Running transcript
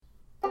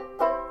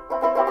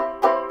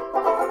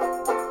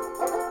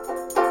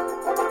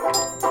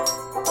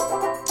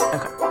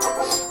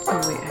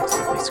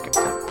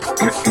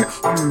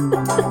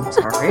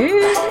Sorry.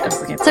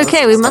 It's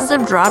okay. We must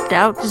have dropped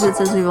out because it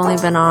says we've only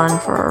been on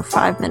for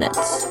 5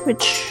 minutes,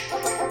 which...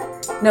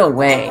 No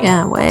way.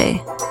 Yeah,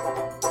 way.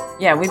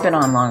 Yeah, we've been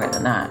on longer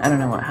than that. I don't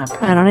know what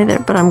happened. I don't either,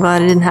 but I'm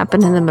glad it didn't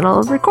happen in the middle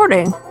of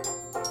recording.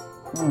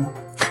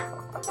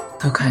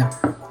 Okay.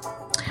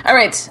 All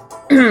right.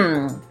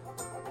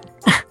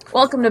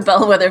 Welcome to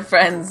Bellwether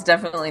Friends.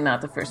 Definitely not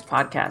the first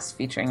podcast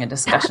featuring a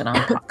discussion on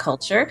pop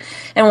culture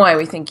and why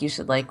we think you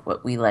should like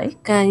what we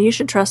like. And you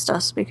should trust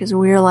us because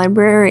we're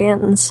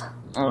librarians.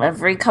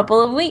 Every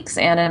couple of weeks,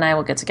 Anna and I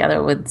will get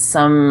together with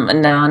some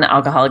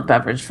non-alcoholic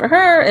beverage for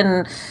her,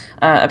 and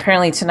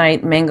apparently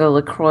tonight, mango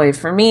LaCroix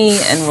for me,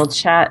 and we'll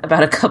chat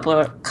about a couple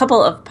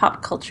of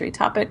pop culture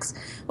topics,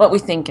 what we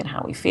think and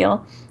how we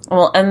feel. And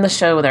we'll end the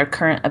show with our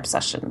current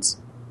obsessions.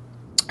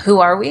 Who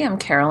are we? I'm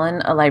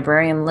Carolyn, a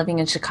librarian living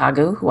in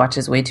Chicago who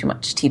watches way too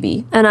much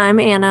TV. And I'm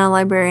Anna, a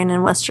librarian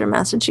in Western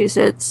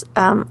Massachusetts,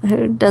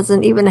 who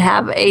doesn't even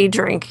have a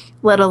drink,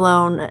 let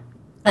alone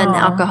an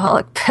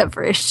alcoholic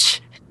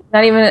beverage.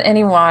 Not even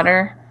any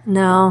water?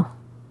 No.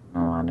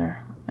 No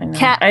water. I know.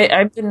 Cat.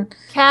 I've been...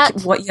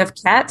 Cat. What, you have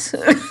cat?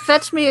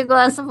 Fetch me a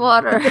glass of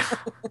water.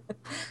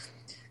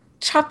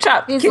 Chop,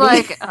 chop. He's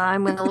like,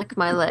 I'm going to lick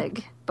my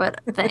leg,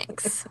 but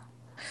thanks.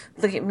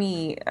 Look at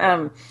me.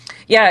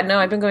 Yeah, no,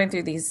 I've been going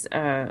through these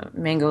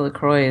mango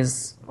LaCroix.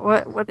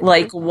 What?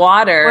 Like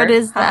water. What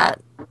is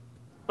that?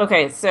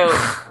 Okay, so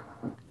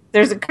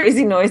there's a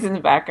crazy noise in the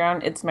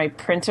background. It's my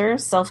printer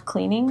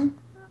self-cleaning,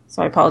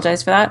 so I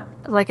apologize for that.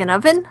 Like an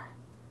oven?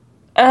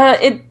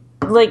 It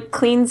like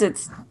cleans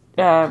its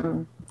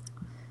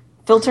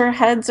filter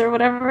heads or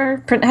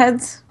whatever, print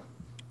heads.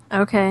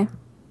 Okay.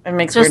 It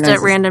makes just weird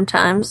at random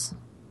times.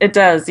 It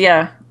does,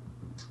 yeah.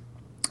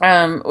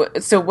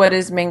 So what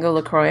is mango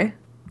LaCroix?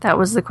 That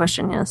was the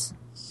question, yes.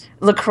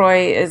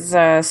 LaCroix is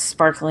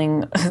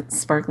sparkling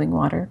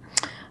water.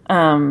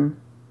 And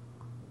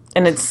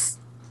it's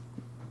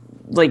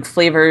like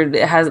flavored.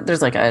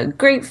 There's like a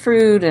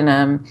grapefruit and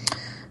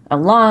a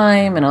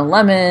lime and a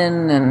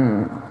lemon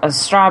and a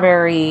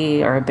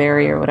strawberry or a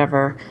berry or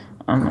whatever.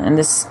 And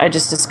this, I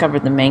just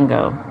discovered the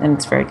mango, and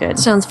it's very good.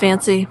 Sounds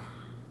fancy.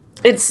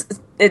 It's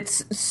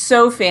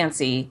so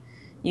fancy.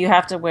 You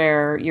have to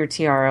wear your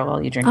tiara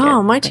while you drink it.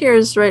 Oh, my tiara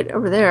is right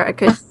over there. I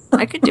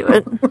could do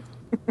it.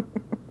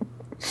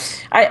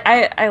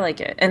 I like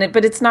it,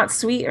 but it's not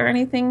sweet or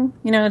anything.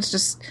 You know, it's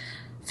just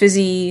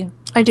fizzy,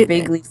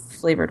 vaguely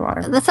flavored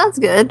water. That sounds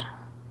good.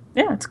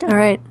 Yeah, it's good. All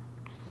right.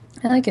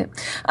 I like it.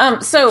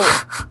 So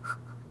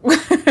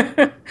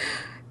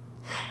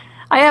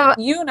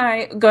you and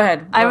I go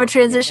ahead. I have a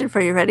transition for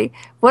you. Ready?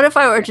 What if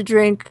I were to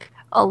drink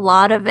a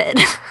lot of it?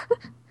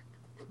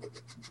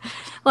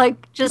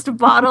 Like just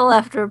bottle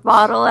after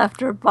bottle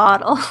after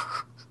bottle.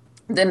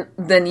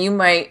 Then you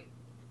might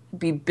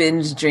be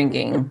binge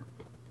drinking,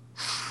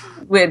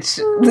 which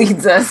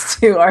leads us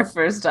to our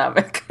first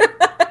topic.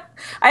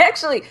 I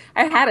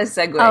had a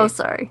segue. Oh,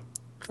 sorry.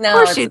 No, of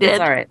course you did. It's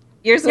all right.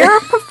 You're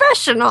a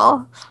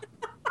professional.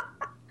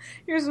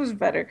 Yours was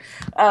better.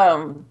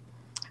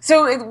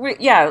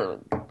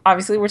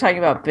 Obviously we're talking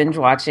about binge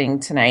watching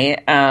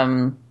tonight.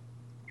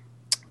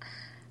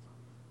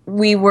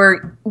 We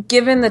were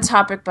given the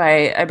topic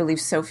by, I believe,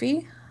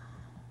 Sophie.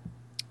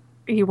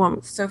 You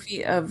want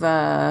Sophie of Two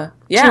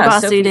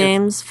Bossy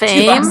Dames fame.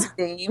 Two Bossy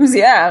Dames,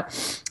 yeah.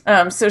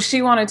 So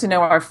she wanted to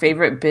know our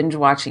favorite binge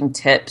watching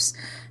tips,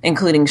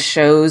 including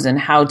shows and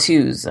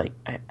how-tos, like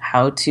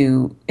how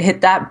to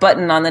hit that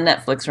button on the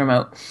Netflix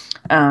remote.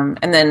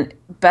 And then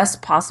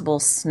best possible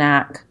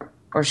snack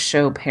or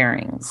show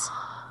pairings.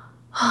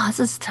 Oh, this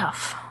is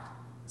tough.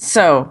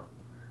 So,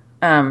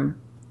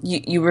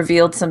 you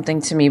revealed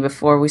something to me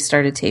before we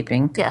started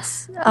taping.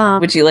 Yes.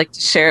 Would you like to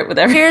share it with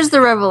everyone? Here's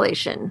the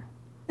revelation.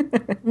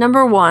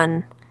 Number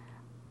one,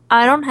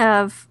 I don't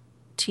have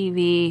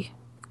TV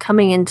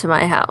coming into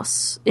my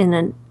house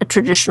in a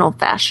traditional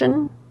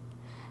fashion.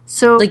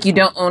 So, like, you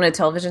don't own a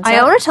television set? I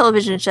own a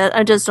television set.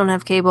 I just don't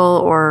have cable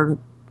or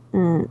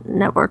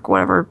network,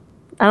 whatever.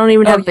 I don't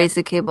even have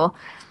basic cable.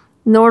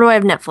 Nor do I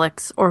have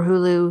Netflix or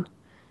Hulu.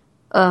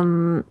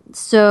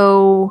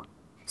 So...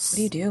 What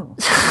do you do?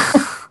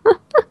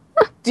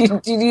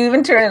 do you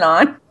even turn it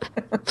on?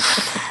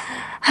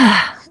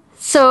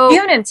 So... You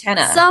have an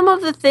antenna. Some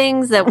of the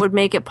things that would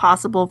make it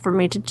possible for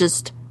me to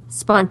just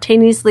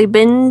spontaneously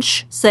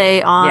binge,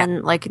 say,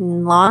 on, like,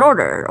 Law and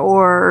Order,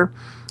 or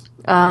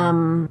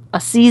a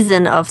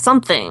season of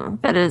something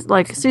that is,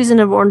 like, a season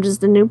of Orange is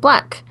the New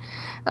Black.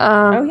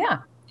 Yeah.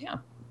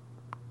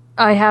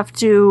 I have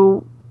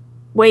to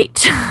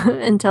wait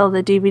until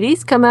the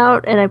DVDs come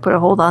out, and I put a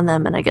hold on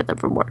them, and I get them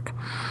from work.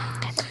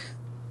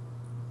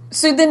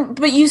 So then,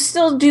 but you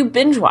still do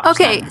binge watch.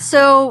 Okay,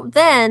 so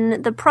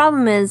then the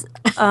problem is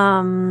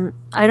I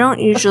don't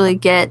usually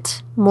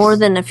get more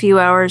than a few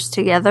hours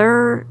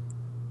together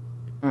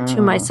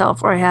to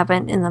myself, or I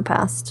haven't in the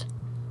past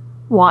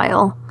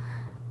while,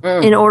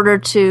 in order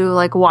to,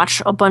 like,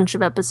 watch a bunch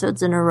of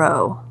episodes in a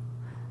row.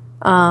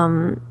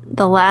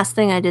 The last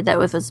thing I did that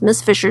with was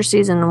Miss Fisher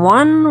season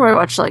 1, where I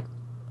watched, like,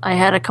 I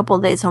had a couple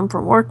of days home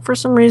from work for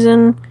some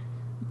reason,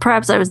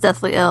 perhaps I was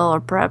deathly ill,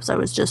 or perhaps I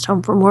was just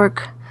home from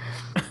work.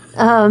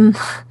 And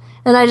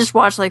I just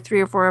watched like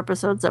 3 or 4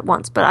 episodes at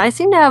once. But I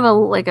seem to have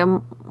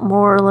a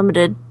more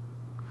limited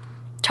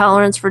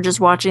tolerance for just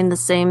watching the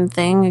same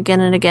thing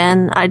again and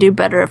again. I do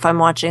better if I'm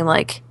watching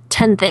like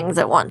 10 things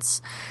at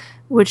once,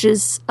 which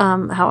is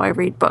how I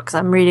read books.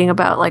 I'm reading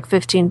about like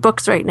 15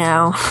 books right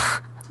now.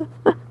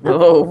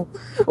 Oh,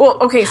 well,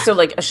 okay. So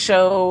like a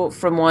show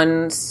from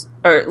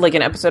or like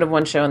an episode of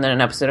one show and then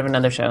an episode of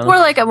another show. Or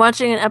like I'm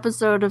watching an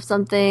episode of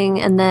something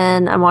and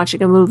then I'm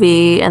watching a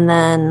movie and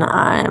then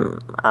I'm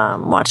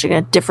watching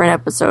a different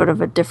episode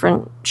of a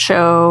different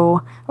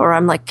show, or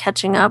I'm like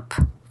catching up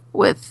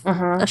with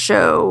a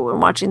show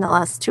and watching the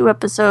last 2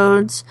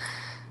 episodes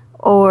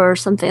or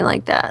something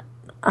like that.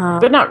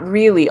 But not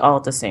really all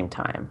at the same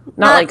time.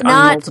 Not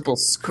on multiple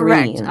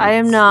screens. Correct. I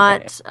am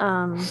not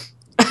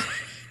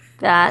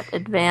that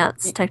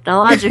advanced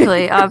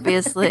technologically,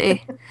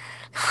 obviously.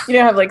 You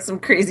don't have like some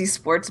crazy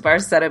sports bar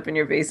set up in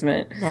your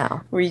basement.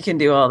 No. Where you can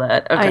do all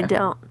that. Okay. I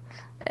don't.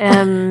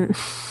 And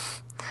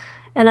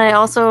I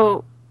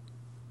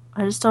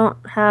just don't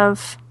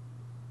have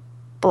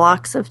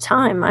blocks of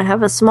time. I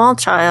have a small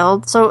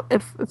child, so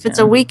if it's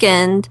a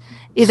weekend,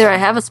 either I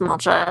have a small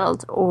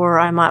child or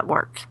I'm at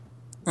work.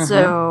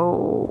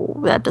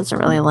 So that doesn't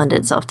really lend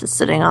itself to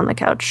sitting on the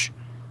couch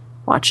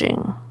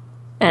watching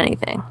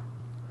anything.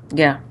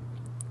 Yeah.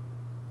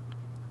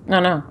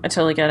 No, I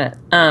totally get it.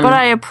 But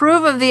I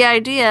approve of the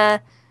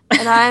idea,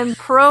 and I'm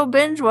pro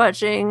binge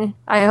watching.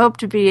 I hope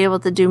to be able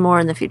to do more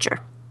in the future.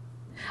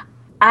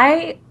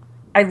 I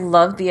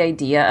love the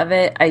idea of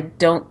it. I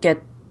don't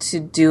get to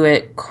do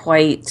it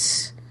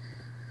quite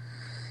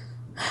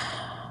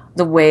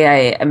the way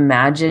I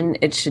imagine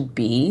it should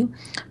be.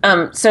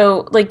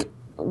 So like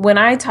when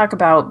I talk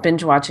about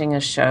binge watching a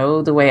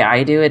show, the way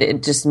I do it,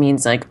 it just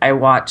means like I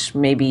watch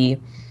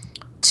maybe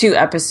 2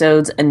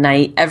 episodes a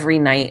night every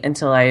night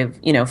until I've,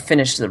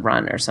 finished the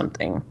run or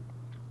something.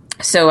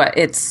 So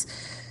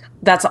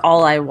that's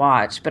all I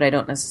watch, but I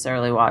don't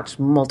necessarily watch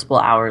multiple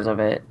hours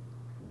of it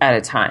at a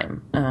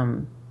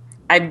time.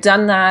 I've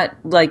done that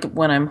like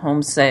when I'm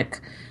homesick,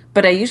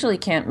 but I usually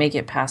can't make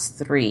it past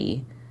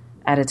 3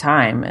 at a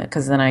time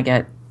because then I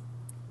get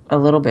a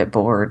little bit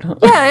bored.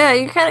 Yeah,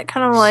 you kind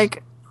of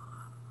like.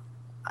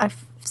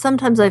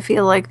 Sometimes I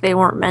feel like they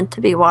weren't meant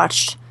to be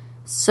watched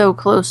so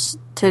close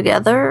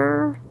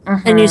together,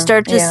 and you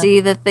start to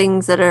see the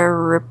things that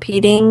are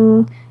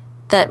repeating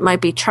that might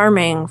be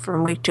charming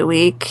from week to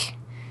week,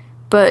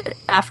 but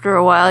after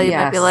a while you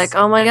might be like,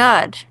 oh my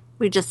god,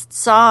 we just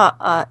saw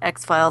a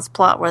X-Files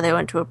plot where they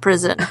went to a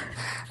prison.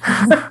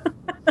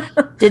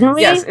 Didn't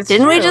we? Yes,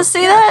 Didn't we just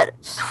see that?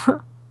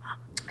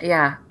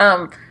 Yeah.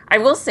 I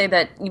will say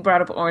that you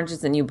brought up Orange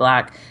is the New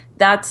Black.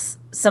 That's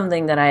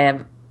something that I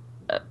have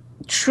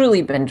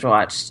truly binge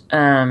watched.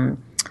 And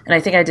I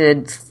think I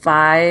did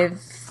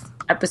 5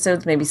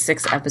 episodes, maybe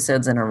 6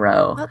 episodes in a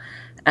row.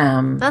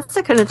 That's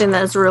the kind of thing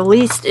that is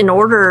released in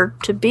order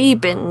to be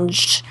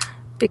binged,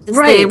 because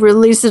they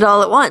release it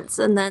all at once,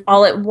 and then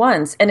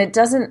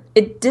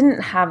it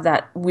didn't have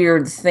that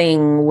weird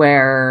thing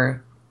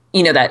where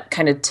that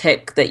kind of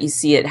tick that you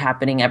see it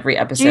happening every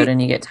episode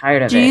and you get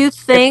tired of it. Do you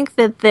think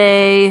that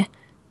they,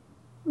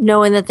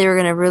 knowing that they were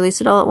going to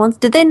release it all at once,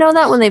 did they know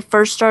that when they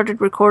first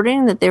started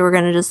recording, that they were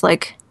going to just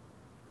like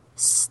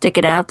stick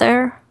it out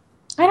there?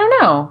 I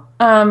don't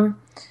know.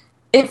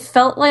 It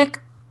felt like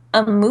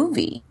a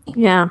movie.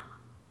 Yeah.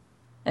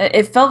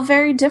 It felt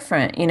very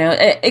different.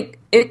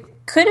 It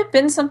could have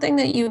been something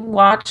that you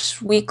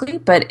watch weekly,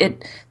 but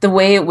the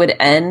way it would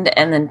end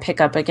and then pick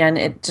up again,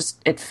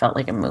 it felt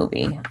like a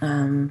movie.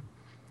 And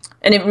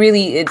it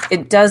really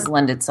it does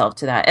lend itself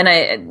to that. And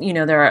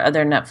there are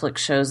other Netflix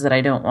shows that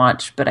I don't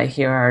watch, but I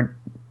hear are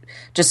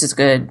just as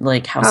good,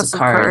 like House of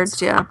Cards.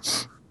 Yeah.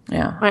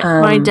 Yeah.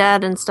 My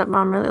dad and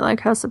stepmom really like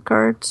House of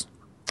Cards.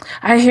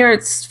 I hear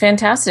it's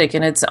fantastic,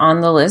 and it's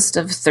on the list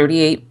of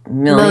 38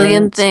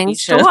 million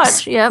things to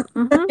watch. Yep.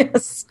 Mm-hmm.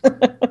 Yes.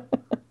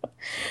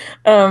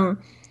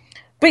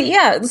 But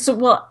yeah,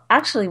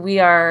 actually we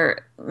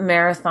are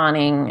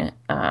marathoning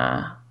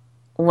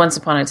Once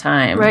Upon a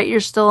Time. Right, you're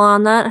still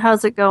on that?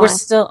 How's it going? We're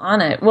still on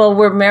it. Well,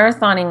 we're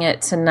marathoning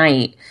it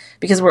tonight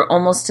because we're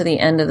almost to the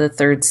end of the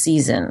 3rd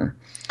season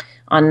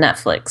on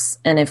Netflix.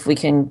 And if we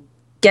can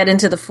get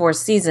into the 4th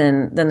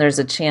season, then there's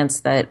a chance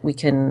that we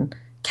can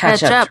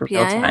catch up to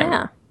real time.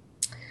 Yeah.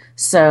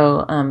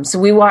 So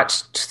we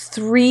watched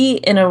 3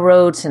 in a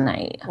row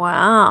tonight.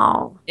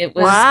 Wow. It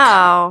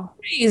was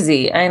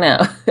crazy. I know.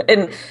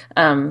 And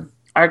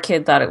our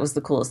kid thought it was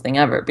the coolest thing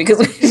ever because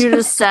you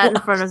just sat in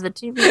front of the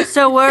TV.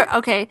 So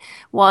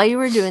while you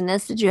were doing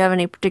this, did you have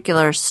any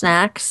particular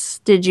snacks?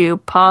 Did you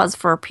pause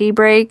for pee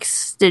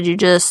breaks? Did you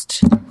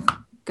just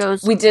go?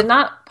 We did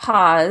not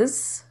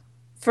pause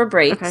for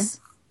breaks.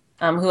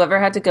 Okay. Whoever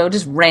had to go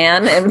just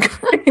ran and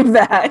came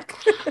back.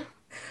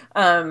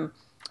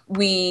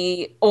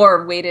 We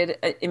waited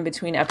in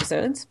between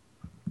episodes,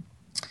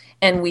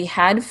 and we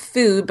had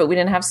food, but we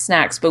didn't have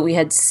snacks, but we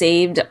had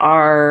saved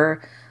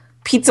our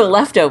pizza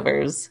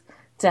leftovers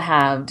to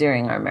have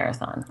during our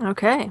marathon.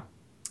 Okay.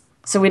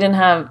 So we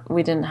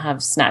didn't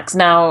have snacks.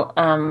 Now,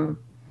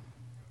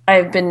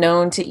 I've been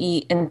known to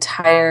eat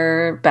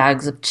entire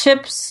bags of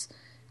chips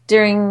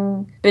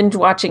during binge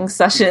watching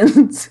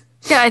sessions.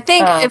 Yeah, I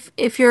think Um,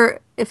 if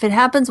it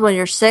happens when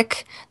you're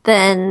sick,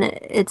 then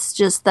it's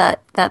just that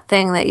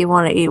thing that you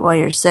want to eat while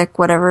you're sick,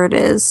 whatever it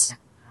is.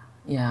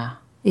 yeah,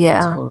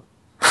 Yeah. totally.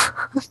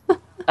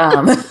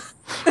 Um,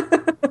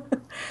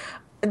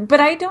 but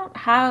I don't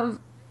have.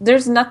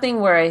 There's nothing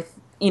where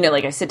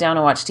like I sit down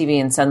and watch TV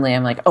and suddenly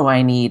I'm like, oh,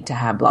 I need to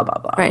have blah blah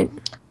blah. Right.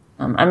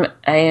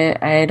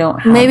 I don't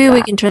have Maybe we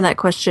that. can turn that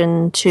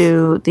question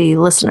to the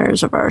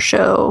listeners of our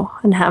show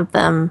and have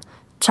them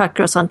talk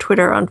to us on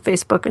Twitter, on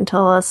Facebook, and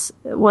tell us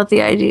what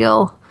the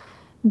ideal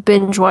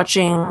binge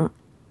watching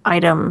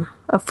item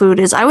of food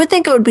is. I would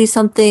think it would be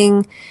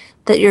something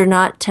that you're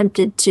not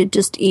tempted to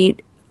just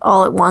eat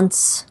all at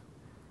once,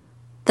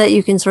 that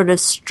you can sort of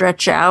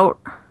stretch out.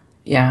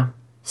 Yeah.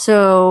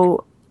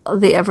 So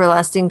the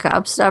everlasting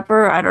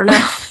gobstopper, I don't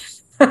know.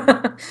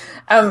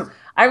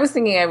 I was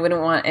thinking I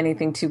wouldn't want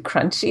anything too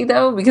crunchy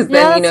though, because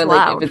Yeah, then that's like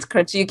loud. if it's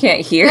crunchy, you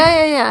can't hear.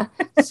 Yeah.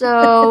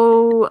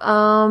 So,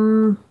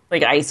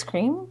 Like ice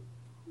cream.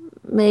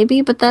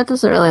 maybe, but that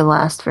doesn't really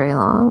last very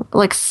long.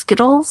 Like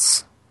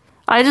Skittles?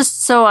 I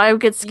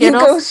would get You go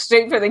Skittles.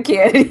 straight for the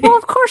candy. Well,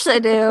 of course I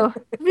do.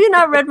 Have you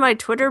not read my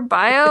Twitter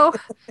bio?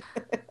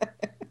 It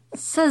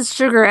says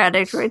sugar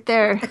addict right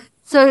there.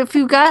 So if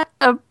you got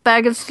a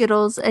bag of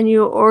Skittles and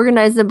you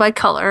organize them by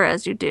color,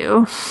 as you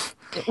do,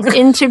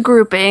 into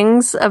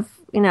groupings of,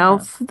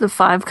 the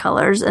 5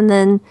 colors, and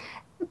then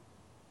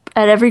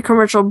at every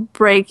commercial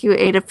break you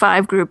ate a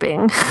 5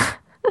 grouping.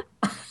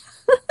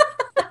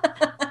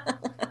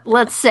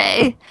 Let's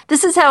say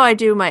this is how I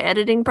do my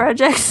editing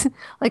projects.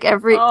 Like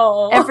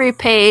Oh, every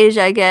page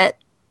I get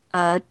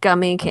a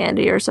gummy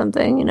candy or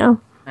something.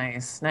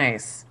 nice.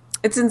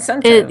 It's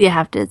incentive. You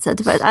have to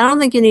incentivize. I don't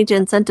think you need to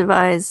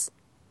incentivize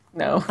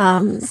No,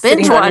 binge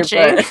sitting on your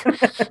watching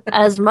butt.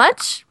 as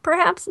much,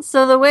 perhaps.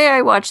 So the way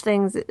I watch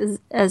things is,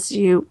 as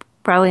you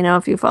probably know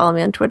if you follow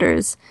me on Twitter,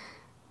 is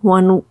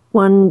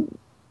one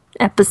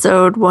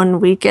episode 1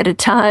 week at a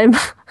time.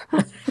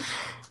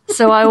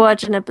 So I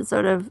watch an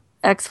episode of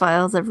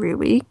X-Files every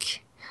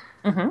week.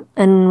 Mm-hmm.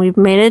 And we've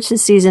made it to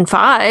season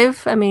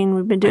 5. I mean,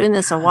 we've been doing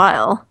this a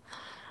while.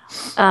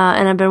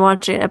 And I've been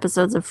watching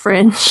episodes of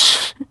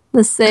Fringe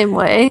the same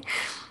way.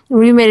 And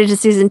we made it to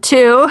season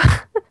 2.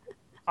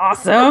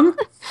 Awesome.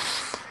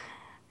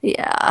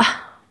 Yeah.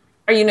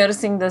 Are you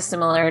noticing the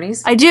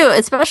similarities? I do,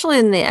 especially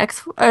in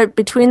the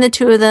between the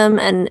two of them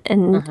and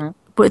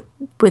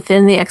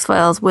within the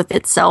X-Files with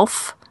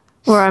itself,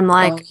 where I'm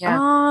like,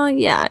 oh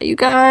yeah, you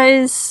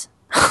guys.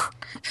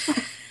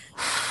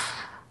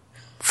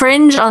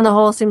 Fringe on the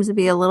whole seems to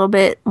be a little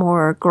bit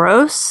more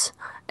gross,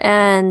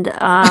 and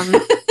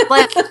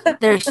like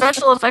their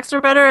special effects are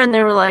better, and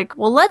they were like,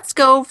 well, let's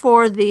go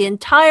for the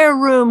entire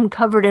room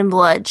covered in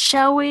blood,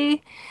 shall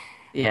we?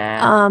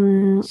 Yeah.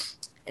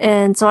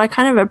 And so I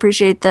kind of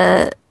appreciate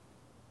the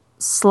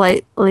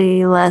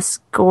slightly less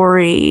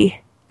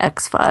gory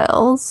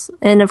X-Files.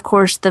 And of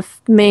course, the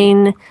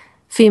main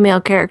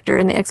female character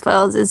in the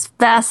X-Files is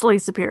vastly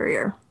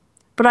superior.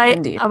 But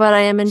Indeed. I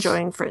am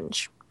enjoying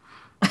Fringe.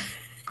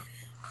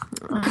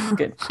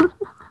 Good.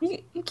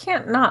 You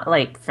can't not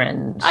like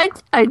Fringe.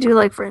 I do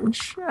like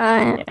Fringe.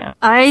 Yeah.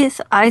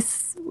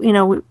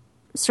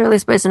 Shirley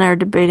Spice and I are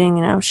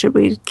debating, should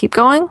we keep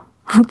going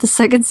with the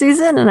second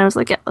season? And I was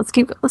like, yeah, let's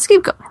keep going. Let's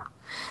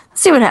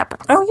see what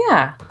happens. Oh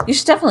yeah, you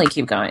should definitely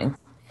keep going.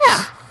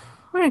 Yeah,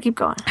 we're gonna keep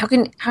going. How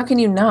can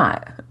you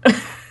not?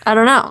 I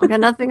don't know. We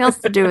got nothing else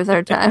to do with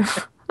our time.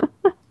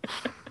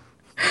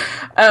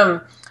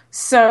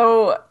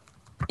 So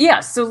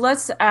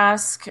let's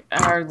ask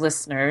our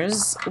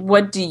listeners,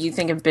 what do you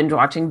think of binge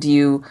watching? Do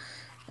you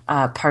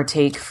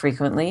partake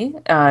frequently?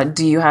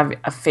 Do you have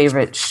a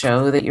favorite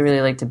show that you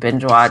really like to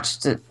binge watch?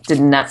 Did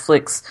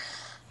Netflix,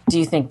 do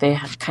you think they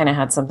kind of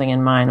had something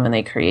in mind when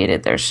they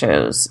created their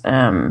shows?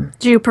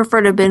 Do you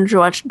prefer to binge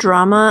watch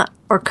drama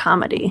or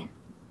comedy?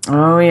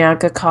 Oh yeah,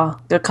 good call.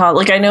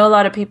 Like I know a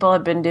lot of people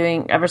have been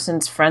doing, ever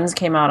since Friends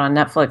came out on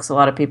Netflix, a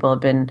lot of people have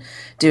been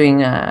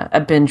doing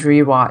a binge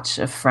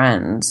rewatch of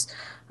Friends.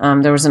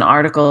 There was an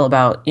article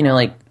about,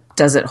 like,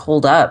 does it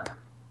hold up?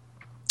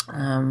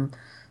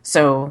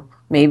 So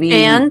maybe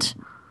and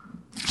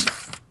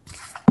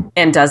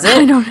does it?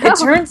 I don't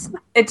know.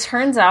 It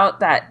turns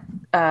out that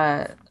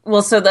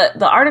so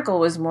the article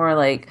was more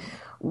like,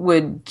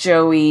 would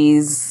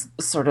Joey's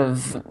sort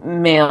of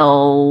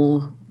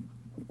male,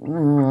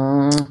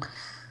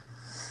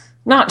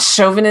 not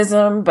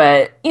chauvinism,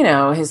 but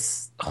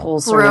his whole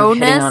sort of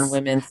hitting on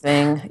women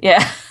thing,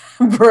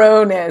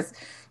 broness,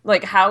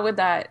 like how would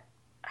that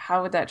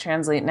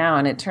translate now?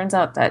 And it turns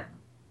out that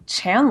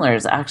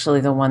Chandler's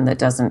actually the one that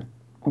doesn't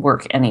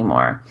work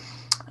anymore,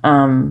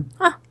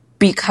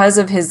 because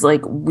of his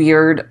like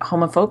weird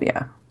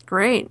homophobia.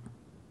 Great.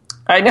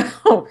 I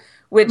know,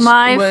 which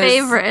my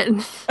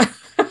favorite.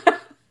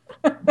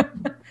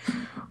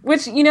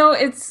 Which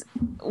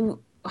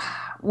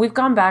we've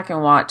gone back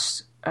and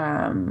watched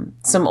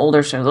some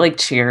older shows like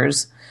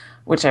Cheers,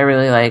 which I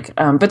really like.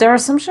 But there are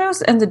some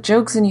shows and the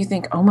jokes, and you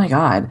think, oh my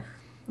God,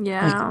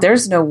 Yeah. like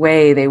there's no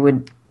way they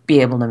would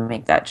be able to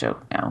make that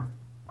joke now.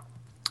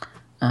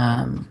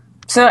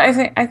 So I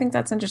think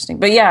that's interesting.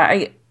 But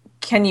yeah,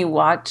 can you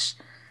watch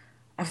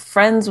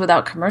Friends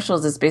without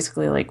commercials? It's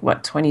basically like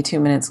what 22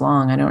 minutes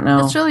long. I don't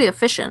know. It's really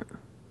efficient.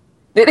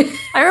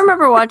 I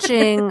remember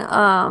watching,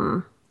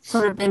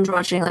 sort of binge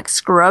watching like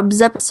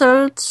Scrubs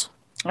episodes,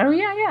 Oh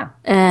yeah,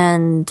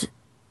 and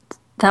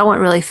that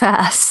went really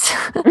fast.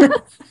 yeah.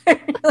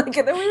 Like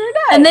we were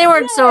done. And they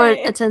weren't so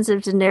Yay.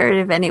 attentive to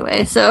narrative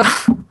anyway, so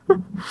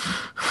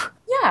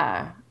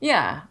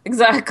Yeah,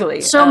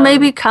 exactly. so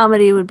maybe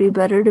comedy would be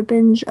better to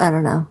binge. I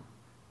don't know.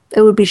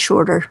 It would be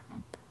shorter,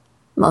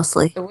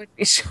 mostly. It would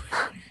be shorter.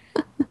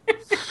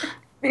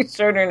 Be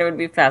shorter and it would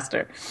be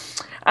faster.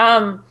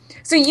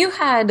 So you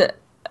had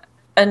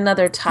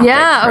another topic.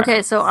 Yeah, for okay,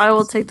 us. so I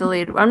will take the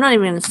lead. I'm not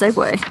even going to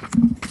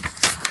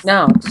segue.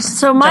 No. just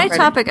So my jump right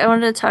topic I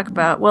wanted to talk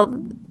about,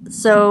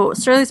 so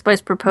Shirley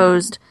Spice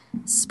proposed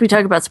we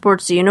talk about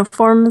sports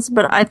uniforms,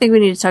 but I think we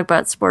need to talk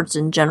about sports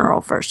in general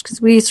first, because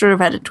we sort of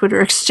had a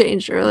Twitter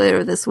exchange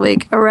earlier this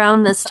week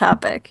around this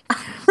topic.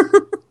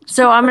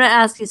 So I'm going to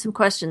ask you some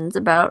questions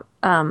about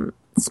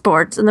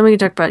sports, and then we can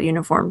talk about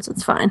uniforms.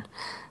 It's fine.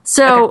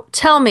 So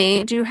Tell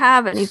me, do you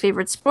have any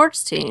favorite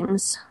sports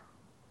teams?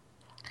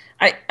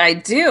 I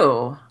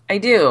do.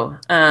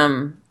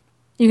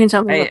 You can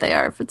tell me what they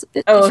are if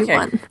you Okay.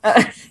 want.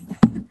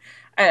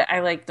 I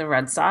like the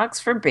Red Sox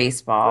for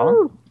baseball,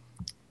 Ooh.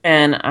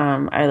 and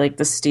I like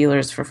the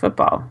Steelers for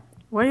football.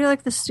 Why do you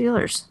like the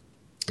Steelers?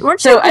 Weren't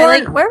So you I born?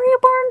 like- Where were you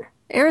born?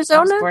 I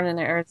Arizona? was born in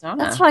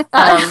Arizona. That's what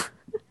I thought.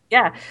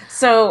 Yeah.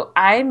 So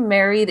I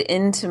married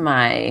into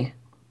my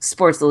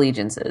sports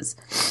allegiances.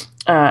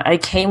 I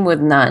came with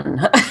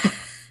none.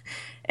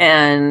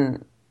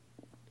 And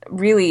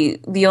really,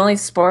 the only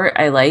sport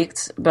I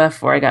liked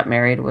before I got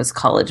married was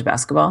college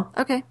basketball.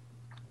 Okay.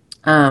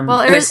 And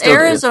I still do.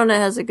 Arizona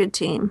has a good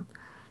team.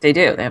 They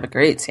do. They have a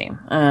great team.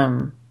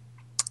 And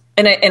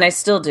I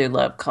still do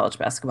love college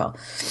basketball.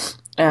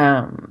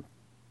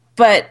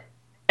 But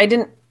I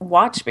didn't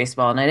watch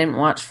baseball and I didn't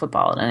watch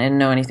football and I didn't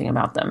know anything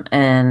about them.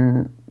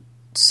 And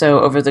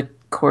so over the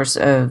course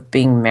of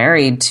being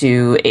married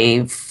to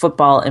a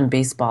football and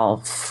baseball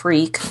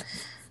freak,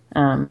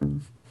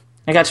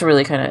 I got to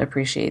really kind of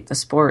appreciate the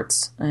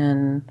sports.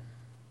 And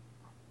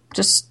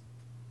just,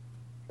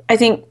 I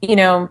think,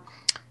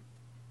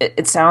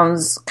 it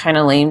sounds kind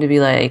of lame to be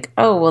like,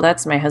 oh, well,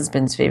 that's my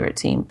husband's favorite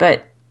team.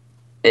 But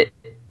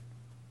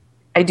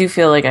I do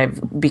feel like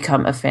I've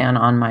become a fan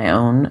on my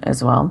own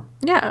as well.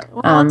 Yeah.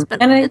 Well,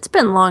 it's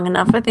been long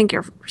enough. I think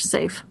you're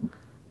safe.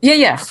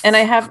 Yeah. And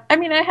I have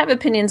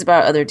opinions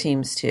about other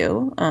teams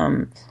too.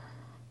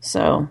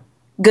 So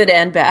good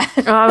and bad.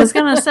 Oh, I was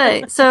going to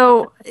say,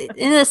 so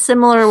in a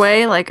similar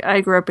way, like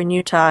I grew up in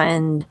Utah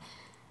and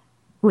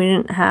we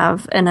didn't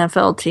have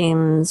NFL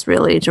teams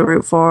really to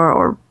root for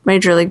or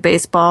Major League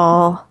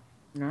Baseball.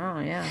 Oh,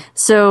 yeah.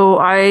 So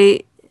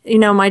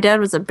my dad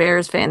was a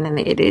Bears fan in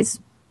the 80s.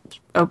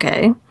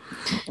 Okay.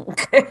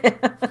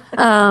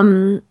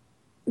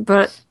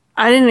 But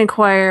I didn't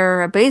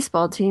acquire a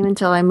baseball team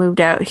until I moved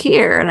out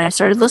here, and I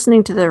started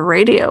listening to the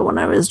radio when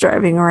I was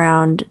driving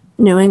around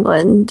New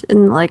England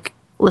and like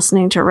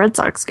listening to Red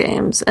Sox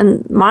games.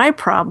 And my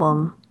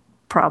problem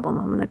I'm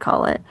going to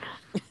call it,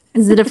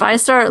 is that if I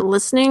start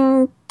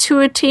listening to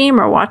a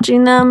team or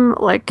watching them,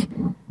 like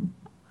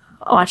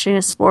watching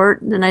a sport,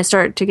 then I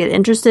start to get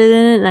interested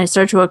in it and I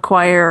start to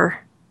acquire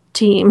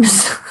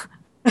teams.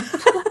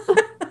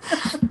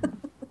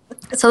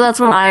 So that's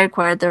when I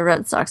acquired the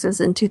Red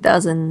Soxes in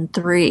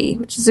 2003,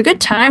 which is a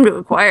good time to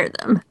acquire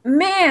them.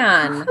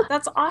 Man,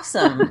 that's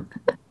awesome.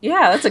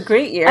 Yeah, that's a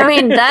great year. I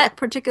mean, that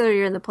particular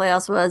year in the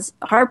playoffs was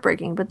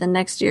heartbreaking, but the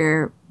next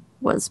year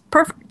was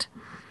perfect.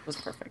 It was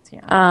perfect,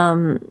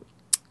 yeah.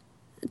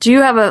 Do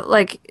you have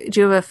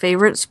a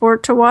favorite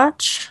sport to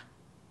watch?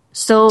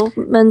 Still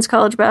men's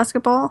college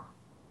basketball?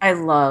 I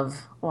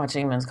love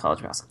watching men's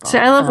college basketball. See,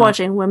 I love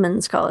watching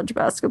women's college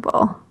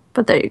basketball,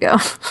 but there you go.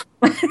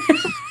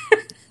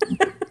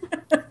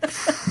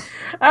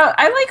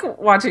 I like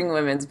watching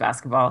women's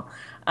basketball.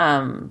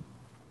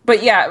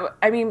 But yeah,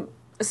 I mean,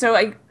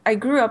 so I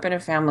grew up in a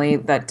family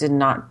that did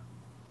not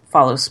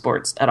follow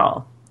sports at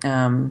all.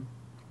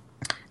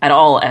 At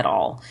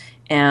all.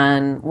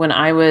 And when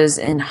I was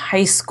in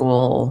high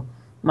school,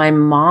 my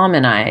mom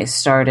and I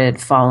started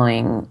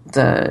following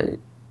the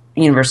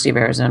University of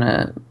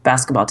Arizona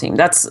basketball team.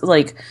 That's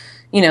like,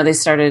 they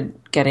started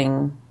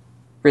getting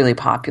really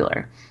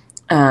popular.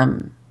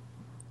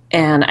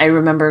 And I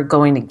remember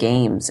going to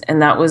games,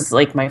 and that was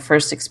like my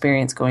first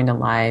experience going to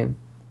live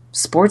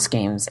sports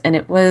games, and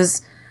it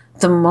was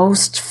the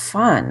most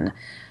fun.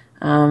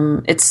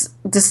 It's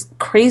this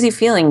crazy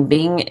feeling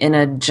being in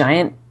a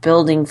giant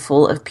building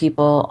full of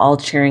people all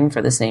cheering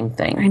for the same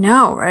thing. I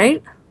know,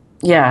 right?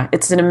 Yeah,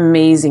 it's an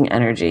amazing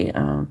energy.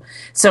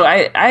 So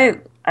I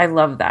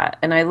love that,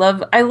 and I love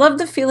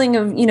the feeling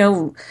of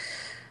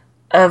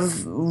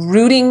of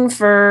rooting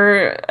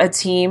for a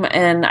team,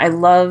 and I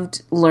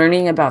loved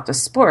learning about the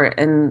sport.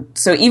 And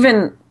so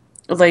even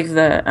like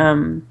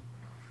the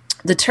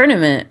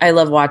tournament, I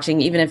love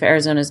watching, even if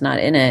Arizona's not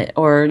in it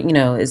or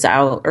is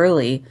out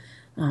early.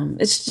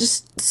 It's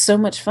just so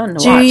much fun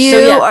to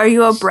watch. Are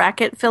you a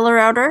bracket filler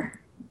outer?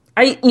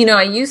 I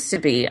used to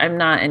be. I'm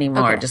not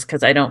anymore, just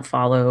because I don't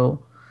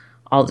follow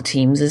all the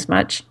teams as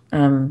much.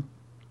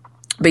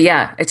 But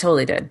yeah, I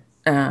totally did.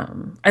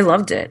 I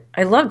loved it.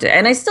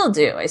 And I still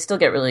do. I still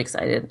get really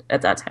excited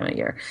at that time of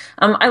year.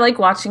 I like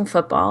watching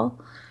football.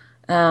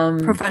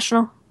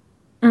 Professional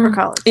or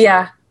college?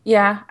 Yeah.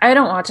 Yeah. I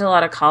don't watch a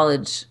lot of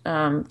college,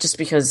 just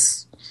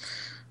because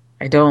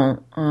I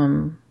don't.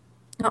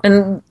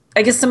 And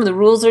I guess some of the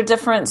rules are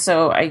different,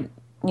 so I'm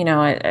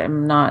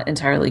not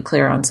entirely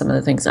clear on some of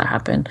the things that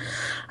happen.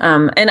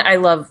 And I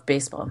love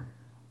baseball.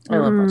 I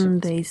love watching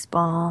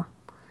baseball.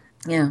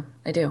 Yeah,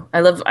 I do.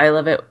 I love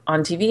it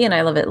on TV, and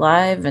I love it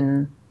live,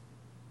 and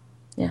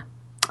yeah.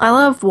 I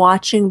love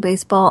watching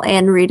baseball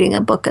and reading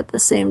a book at the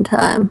same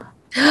time.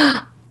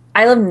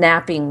 I love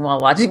napping while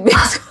watching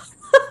baseball.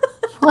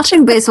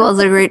 Watching baseball is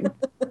a great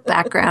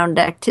background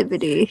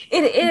activity.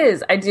 It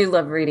is. I do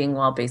love reading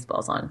while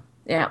baseball's on.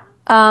 Yeah.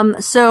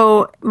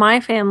 So my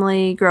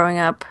family growing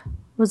up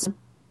was,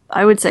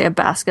 I would say, a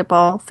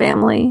basketball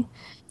family.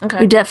 Okay.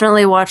 We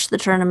definitely watched the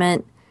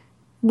tournament.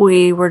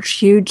 We were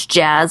huge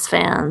Jazz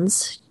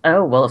fans.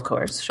 Oh, well, of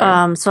course.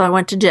 Sure. So I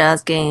went to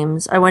Jazz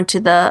games. I went to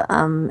the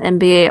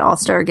NBA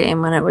All-Star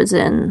game when it was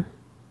in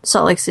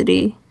Salt Lake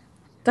City.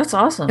 That's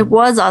awesome. It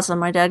was awesome.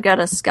 My dad got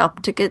us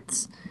scalp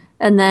tickets.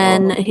 And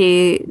then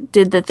he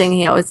did the thing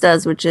he always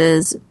does, which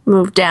is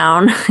move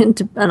down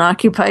into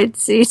unoccupied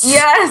seats.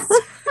 Yes!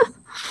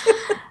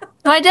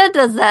 My dad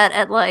does that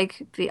at,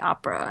 like, the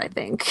opera, I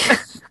think.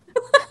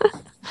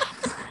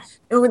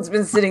 No one's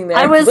been sitting there.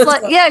 I was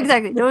like, yeah,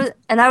 exactly.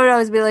 And I would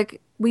always be like,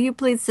 will you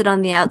please sit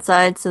on the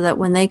outside so that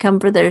when they come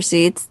for their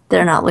seats,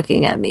 they're not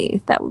looking at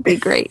me? That would be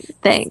great.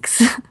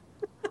 Thanks.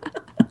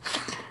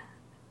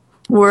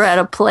 We're at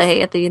a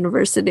play at the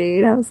university,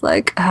 and I was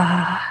like,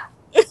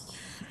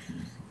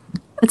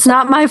 it's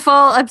not my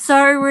fault. I'm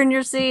sorry we're in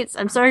your seats.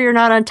 I'm sorry you're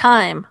not on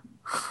time.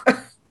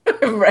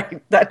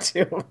 Right, that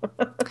too.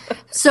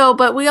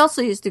 But we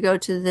also used to go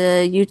to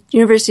the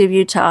University of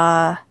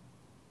Utah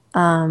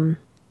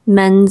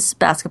men's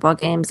basketball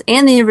games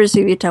and the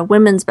University of Utah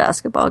women's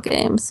basketball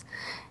games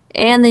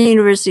and the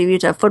University of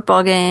Utah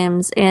football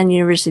games and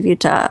University of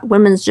Utah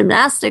women's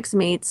gymnastics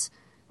meets.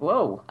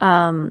 Whoa.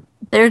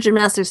 Their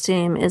gymnastics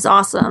team is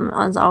awesome.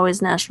 It's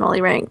always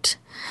nationally ranked.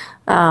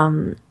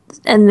 And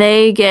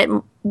they get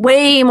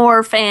way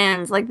more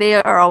fans. Like, they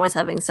are always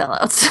having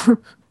sellouts.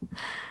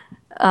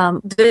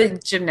 The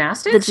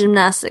gymnastics? The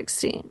gymnastics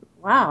team.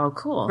 Wow,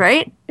 cool.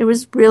 Right? It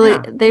was really,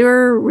 they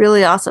were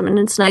really awesome. And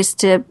it's nice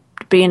to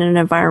be in an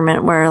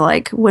environment where,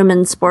 like,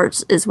 women's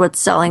sports is what's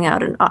selling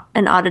out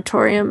an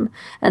auditorium.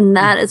 And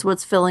that is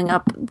what's filling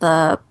up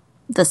the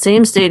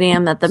same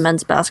stadium that the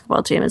men's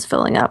basketball team is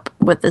filling up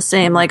with the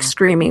same, like,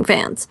 screaming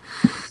fans.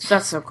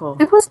 That's so cool.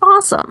 It was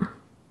awesome.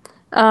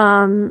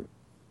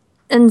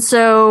 And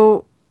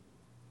so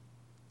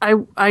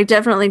I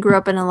definitely grew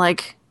up in a,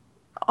 like,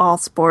 all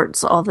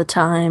sports all the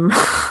time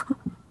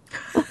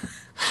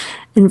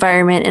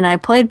environment, and I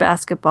played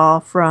basketball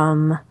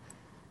from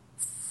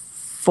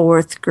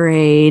fifth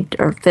grade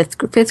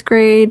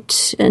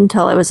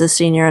until I was a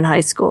senior in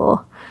high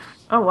school.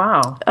 Oh,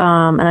 wow.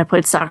 And I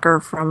played soccer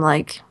from,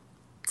 like,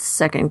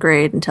 second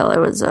grade until I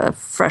was a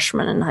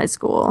freshman in high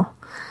school.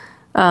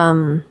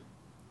 But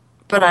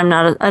I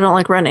don't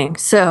like running,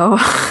 so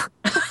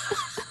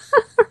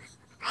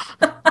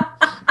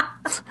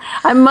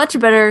I'm much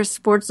better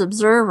sports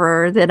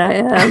observer than I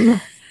am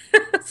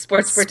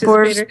sports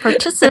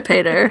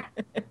participator.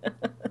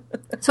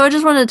 So I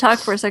just wanted to talk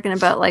for a second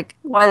about, like,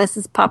 why this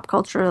is pop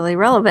culturally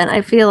relevant.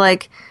 I feel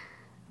like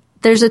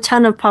there's a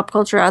ton of pop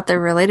culture out there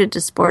related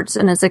to sports,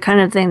 and it's the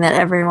kind of thing that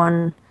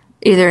everyone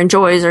either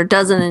enjoys or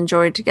doesn't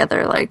enjoy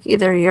together. Like,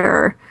 either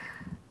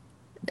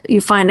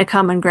you find a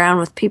common ground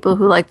with people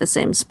who like the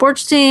same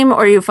sports team,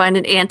 or you find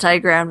an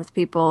anti-ground with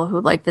people who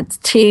like the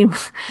team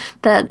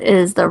that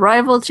is the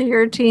rival to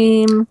your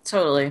team.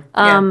 Totally.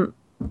 Yeah.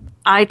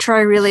 I try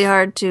really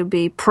hard to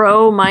be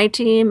pro my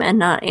team and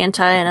not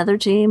anti another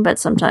team, but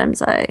sometimes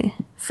I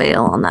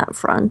fail on that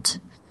front.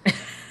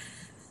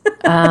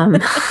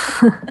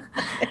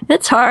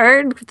 It's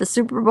hard with the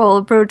Super Bowl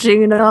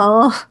approaching and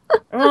all.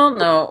 Well,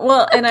 no.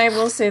 Well, and I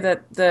will say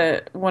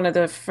that one of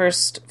the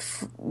first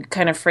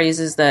kind of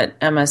phrases that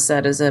Emma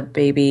said as a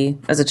baby,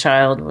 as a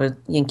child, was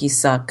 "Yankees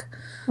suck."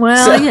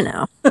 Well, so. You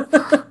know.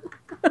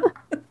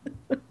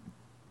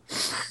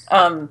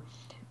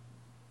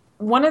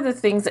 One of the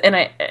things, and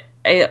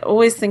I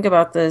always think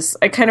about this,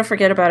 I kind of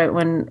forget about it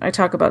when I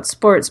talk about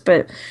sports,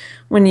 but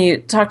when you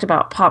talked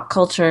about pop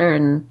culture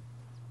and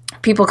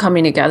people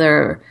coming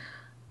together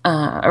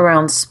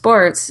around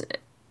sports,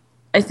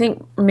 I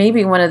think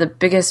maybe one of the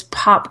biggest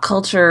pop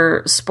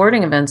culture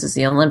sporting events is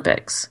the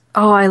Olympics.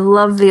 Oh, I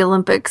love the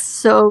Olympics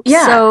so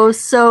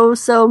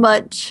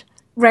much.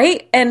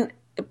 Right?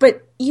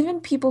 but even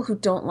people who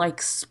don't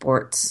like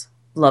sports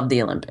love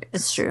the Olympics.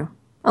 It's true.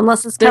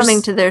 Unless it's There's-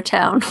 coming to their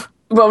town.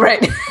 Well,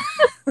 right.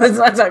 Let's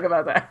not talk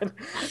about that.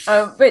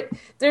 But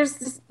there's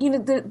this,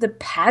 the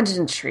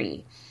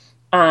pageantry.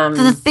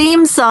 The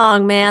theme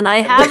song, man.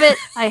 I have it.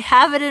 I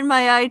have it in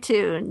my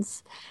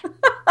iTunes.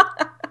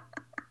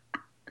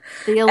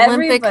 The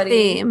Olympic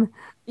theme.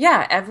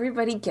 Yeah,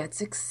 everybody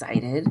gets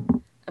excited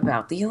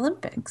about the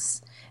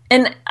Olympics.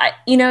 And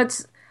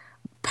it's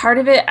part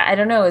of it, I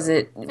don't know, is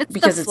it It's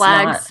because the it's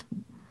flags.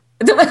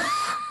 not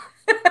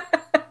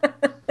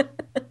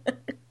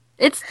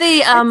It's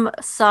the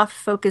soft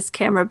focus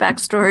camera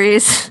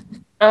backstories.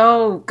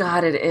 Oh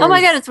God, it is. Oh my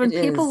God, it's when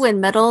It people is.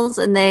 win medals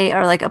and they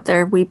are like up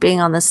there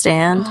weeping on the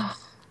stand.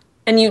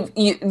 And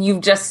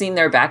you've just seen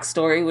their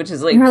backstory, which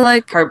is like You're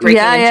like, heartbreaking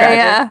yeah, and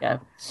yeah,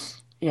 tragic.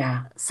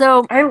 Yeah.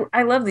 So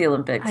I love the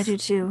Olympics. I do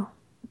too.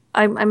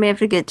 I may have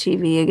to get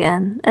TV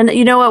again. And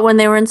you know what? When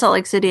they were in Salt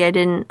Lake City,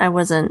 I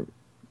wasn't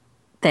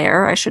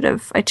there. I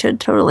should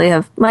totally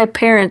have. My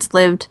parents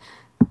lived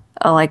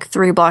like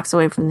 3 blocks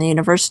away from the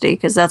university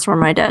because that's where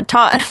my dad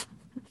taught.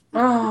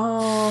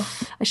 Oh,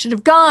 I should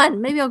have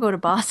gone. Maybe I'll go to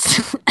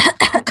Boston.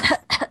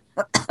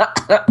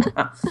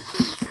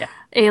 yeah.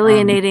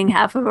 Alienating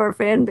half of our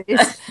fan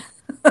base.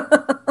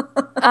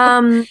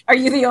 Are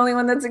you the only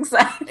one that's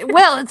excited?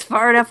 Well, it's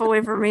far enough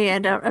away from me.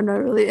 I'm not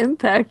really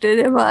impacted,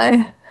 am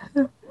I?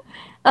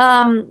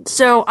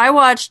 So I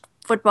watched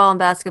football and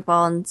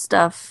basketball and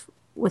stuff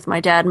with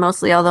my dad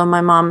mostly, although my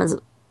mom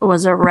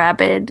was a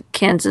rabid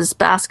Kansas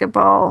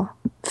basketball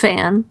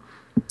fan.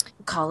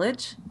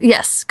 College?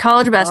 Yes,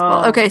 college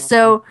basketball. Oh. Okay,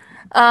 so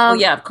Well,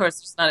 yeah, of course,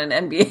 there's not an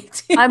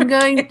NBA team. I'm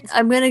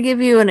going to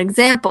give you an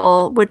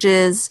example, which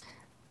is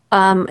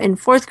in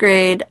 4th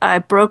grade, I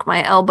broke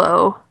my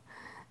elbow,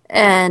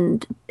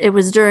 and it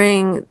was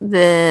during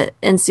the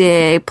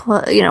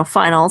NCAA,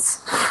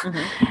 finals.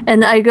 Mm-hmm.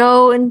 And I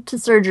go into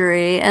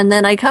surgery, and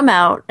then I come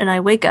out, and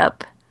I wake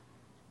up,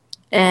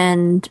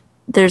 and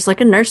there's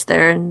like a nurse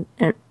there,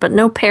 but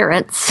no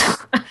parents.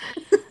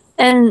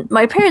 And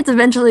my parents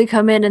eventually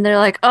come in, and they're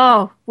like,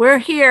 "Oh, we're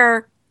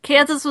here.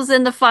 Kansas was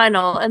in the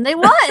final, and they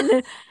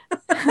won."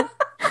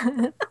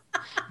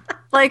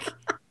 Like,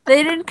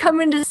 they didn't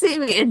come in to see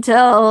me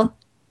until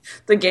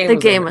the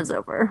game was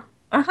over.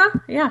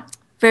 Yeah.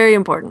 Very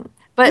important.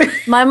 But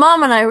my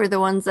mom and I were the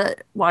ones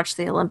that watched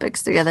the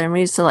Olympics together, and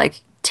we used to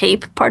like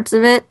tape parts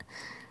of it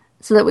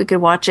so that we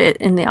could watch it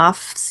in the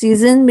off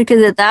season,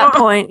 because at that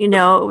point, it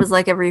was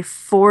like every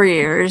 4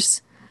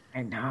 years.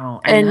 I know.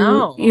 And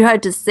you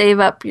had to save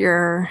up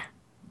your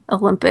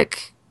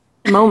Olympic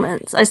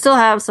moments. I still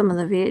have some of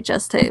the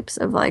VHS tapes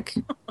of like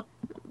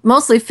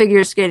mostly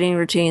figure skating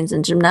routines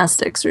and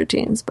gymnastics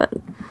routines, but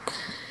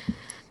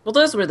well,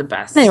 those were the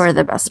best. They were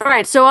the best. All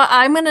right, so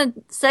I'm going to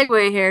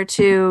segue here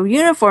to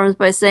uniforms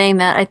by saying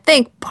that I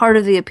think part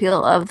of the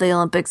appeal of the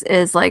Olympics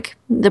is like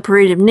the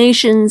Parade of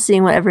Nations,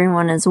 seeing what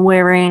everyone is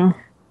wearing.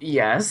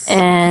 Yes.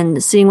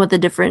 And seeing what the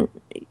different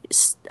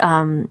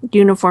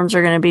uniforms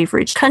are going to be for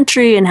each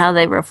country and how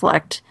they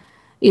reflect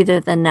either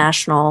the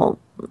national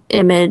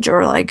image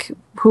or like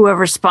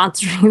whoever's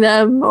sponsoring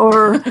them,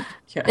 or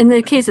yeah. In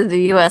the case of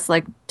the U.S.,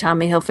 like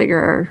Tommy Hilfiger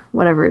or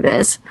whatever it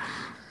is.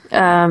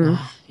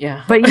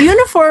 Yeah. But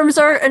uniforms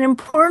are an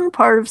important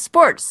part of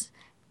sports.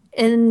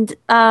 And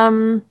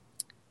as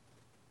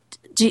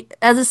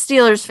a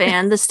Steelers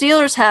fan, the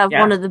Steelers have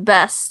one of the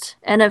best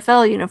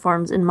NFL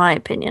uniforms, in my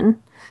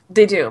opinion.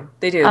 They do.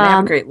 They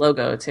have a great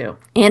logo, too.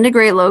 And a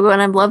great logo,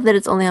 and I love that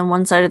it's only on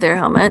one side of their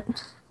helmet.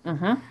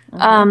 Mm-hmm,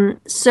 mm-hmm.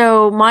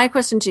 So my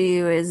question to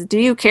you is, do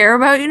you care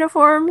about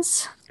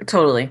uniforms?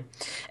 Totally.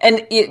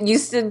 And it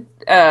used to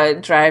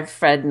drive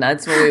Fred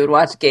nuts when we would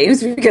watch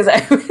games, because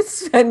I would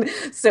spend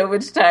so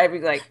much time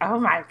being like, oh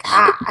my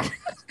God.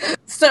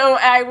 So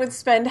I would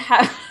spend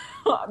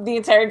the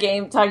entire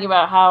game talking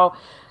about how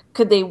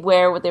could they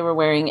wear what they were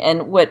wearing.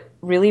 And what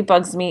really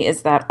bugs me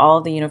is that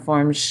all the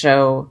uniforms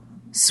show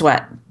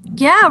sweat.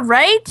 Yeah,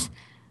 right?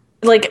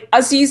 Like,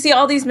 so you see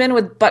all these men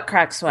with butt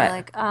crack sweat.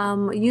 Like,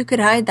 you could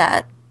hide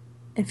that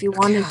if you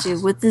wanted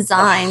to with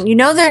design. You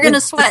know they're going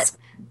to sweat.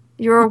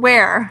 You're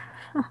aware.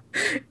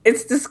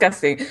 It's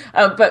disgusting.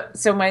 But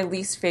so my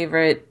least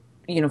favorite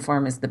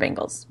uniform is the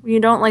Bengals. You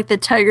don't like the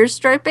tiger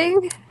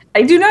striping?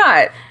 I do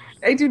not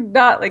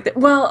like that.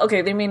 Well,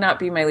 okay, they may not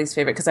be my least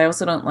favorite because I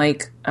also don't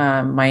like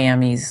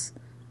Miami's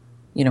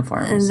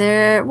uniforms. And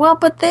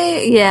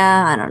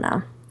I don't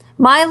know.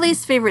 My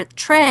least favorite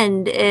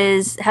trend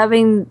is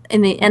having,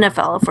 in the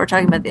NFL, if we're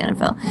talking about the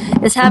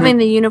NFL, is having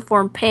the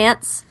uniform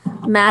pants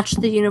match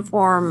the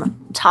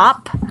uniform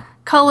top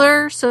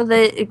color so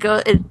that it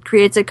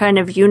creates a kind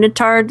of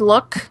unitard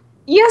look.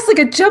 Yes, like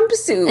a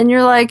jumpsuit. And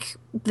you're like,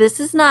 this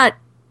is not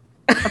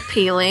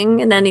appealing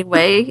in any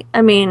way.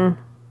 I mean,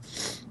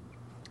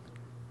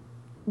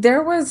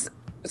 there was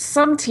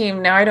some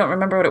team, now I don't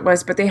remember what it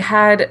was, but they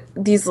had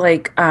these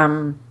like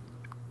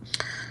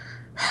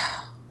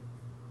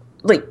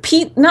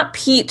not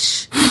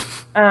peach,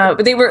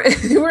 but they were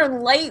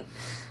light,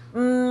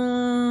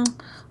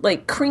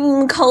 like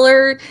cream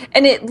color,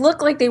 and it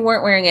looked like they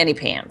weren't wearing any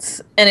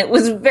pants, and it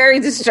was very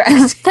distracting.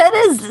 That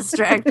is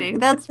distracting.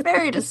 That's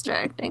very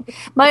distracting.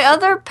 My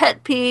other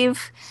pet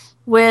peeve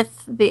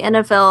with the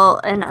NFL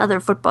and other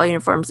football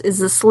uniforms is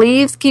the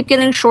sleeves keep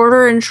getting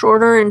shorter and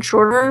shorter and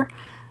shorter,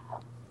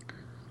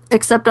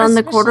 except on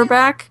the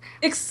quarterback.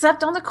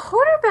 Except on the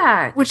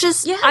quarterback, Which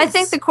is, yes. I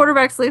think the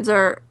quarterback sleeves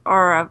are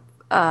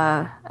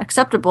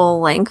acceptable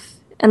length.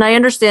 And I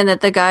understand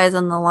that the guys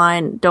on the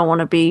line don't want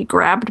to be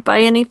grabbed by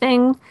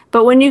anything.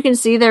 But when you can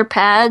see their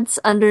pads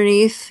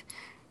underneath,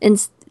 in,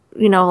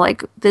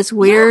 like this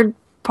weird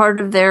part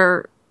of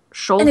their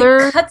shoulder.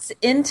 And it cuts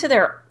into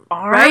their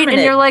arm. Right? And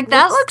you're like,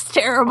 that looks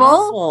terrible.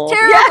 Awful.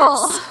 Terrible.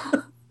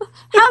 Yes.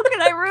 How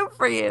can I root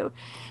for you?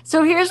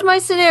 So here's my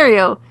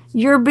scenario.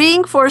 You're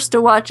being forced to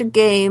watch a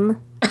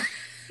game,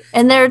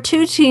 and there are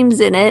two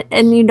teams in it,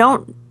 and you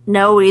don't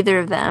know either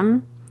of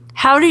them.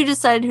 How do you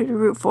decide who to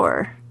root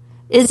for?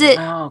 Is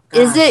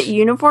it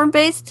uniform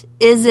based?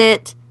 Is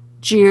it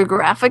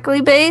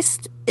geographically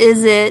based?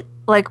 Is it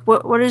like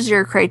what is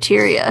your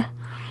criteria?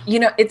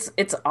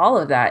 It's all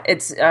of that.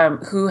 It's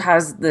who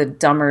has the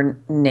dumber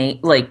name,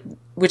 like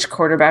which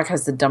quarterback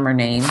has the dumber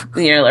name,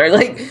 or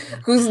like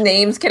whose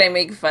names can I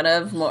make fun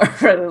of more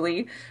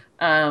readily?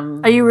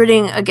 Are you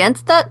rooting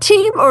against that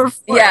team or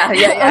for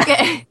Yeah.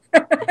 Okay.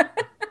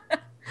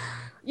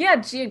 Yeah,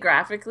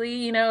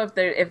 geographically,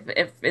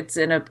 if it's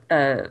in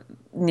a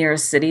near a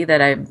city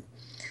that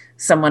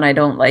someone I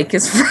don't like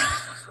is from.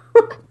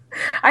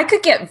 I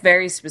could get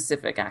very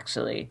specific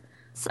actually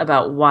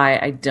about why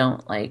I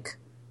don't like,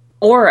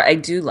 or I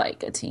do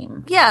like a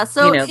team. Yeah,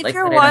 so if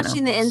you're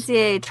watching the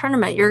NCAA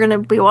tournament, you're going to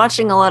be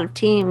watching a lot of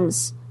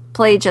teams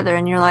play each other,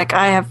 and you're like,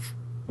 I have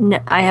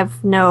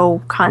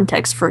no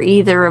context for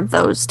either of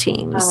those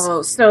teams.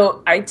 Oh,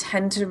 so I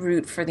tend to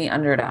root for the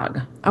underdog.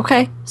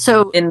 Okay,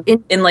 so in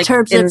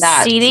terms of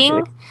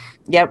seeding,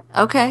 yep.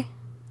 Okay,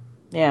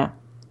 yeah.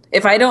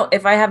 If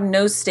I have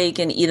no stake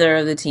in either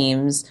of the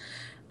teams,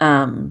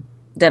 then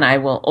I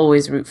will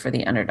always root for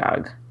the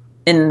underdog.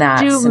 In that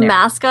scenario.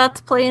 Mascots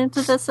play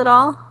into this at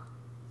all?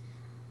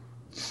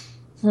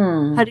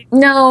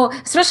 No,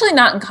 especially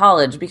not in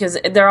college, because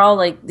they're all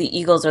like the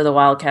Eagles or the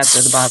Wildcats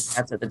or the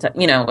Bobcats or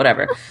the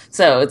whatever.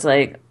 So it's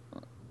like,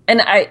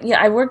 and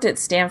I worked at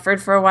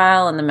Stanford for a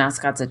while, and the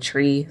mascot's a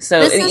tree.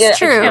 So this is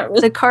true.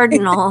 The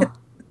cardinal.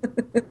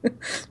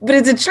 But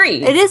it's a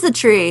tree. It is a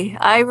tree.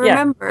 I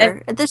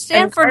remember. Yeah. The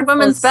Stanford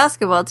women's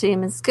basketball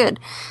team is good.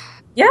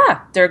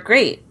 Yeah, they're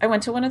great. I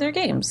went to one of their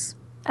games.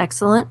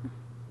 Excellent.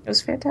 It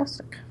was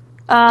fantastic.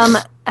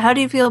 How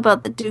do you feel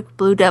about the Duke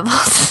Blue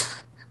Devils?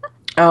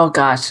 Oh,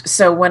 gosh.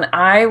 So when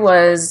I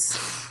was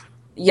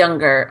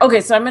younger...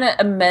 Okay, so I'm going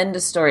to amend a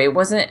story. It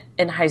wasn't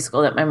in high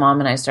school that my mom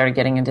and I started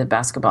getting into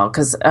basketball,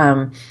 because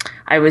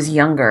I was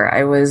younger.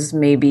 I was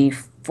maybe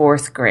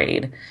 4th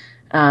grade.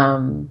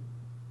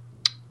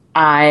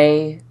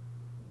 I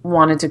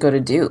wanted to go to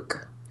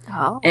Duke.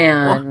 Oh.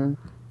 And...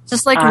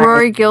 Just like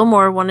Rory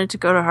Gilmore wanted to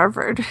go to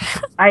Harvard.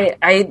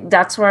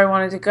 That's where I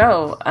wanted to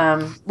go.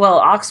 Well,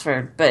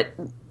 Oxford, but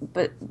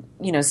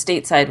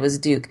stateside was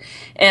Duke.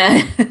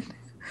 And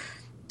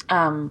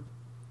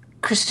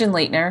Christian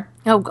Laettner.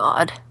 Oh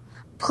God.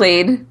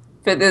 Played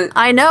for the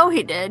I know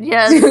he did,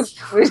 yes. Duke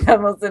Blue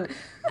Devils, and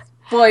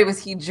boy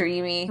was he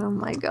dreamy. Oh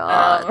my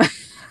God.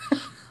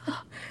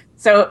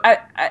 So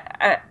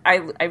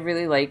I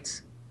really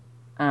liked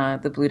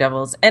the Blue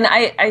Devils. And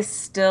I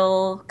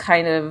still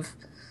kind of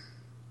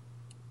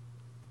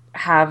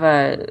have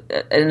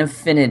an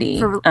affinity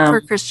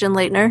for Christian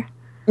Laettner.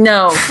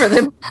 No, for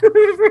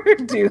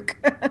Duke.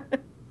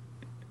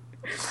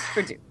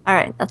 For Duke. All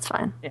right, that's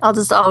fine. Yeah. I'll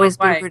just always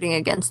be rooting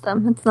against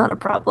them. It's not a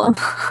problem.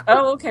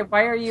 Oh, okay.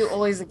 Why are you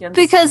always against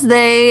them? Because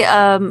they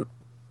had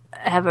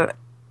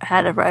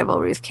a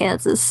rivalry with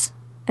Kansas,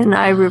 and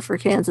I root for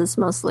Kansas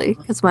mostly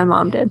because my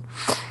mom did.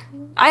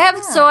 I have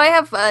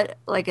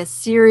a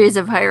series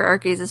of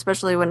hierarchies,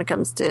 especially when it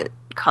comes to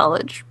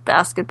college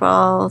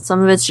basketball.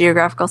 Some of it's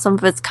geographical, some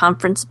of it's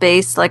conference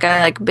based. Like I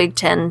like Big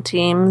Ten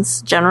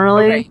teams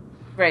generally.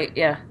 Right,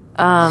 yeah.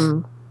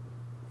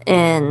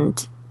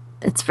 And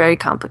it's very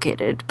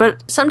complicated.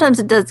 But sometimes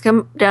it does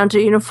come down to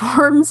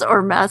uniforms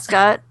or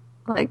mascot.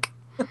 Like,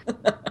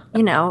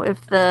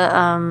 if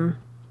the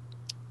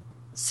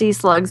Sea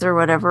Slugs or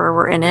whatever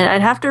were in it,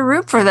 I'd have to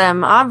root for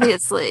them,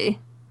 obviously.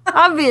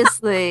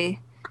 Obviously.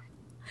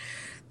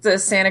 The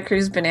Santa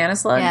Cruz Banana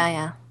Slug?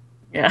 Yeah.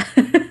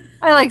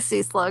 I like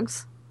Sea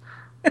Slugs.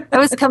 I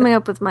was coming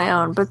up with my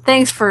own, but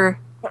thanks for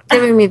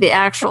giving me the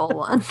actual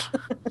one.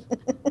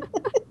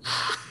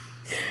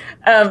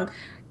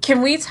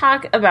 Can we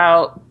talk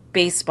about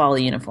baseball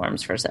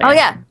uniforms for a second? Oh,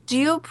 yeah. Do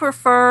you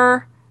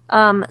prefer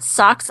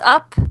socks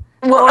up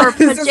or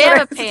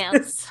pajama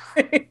pants?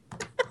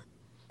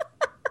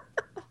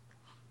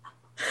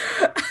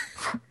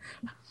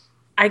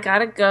 I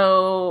gotta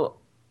go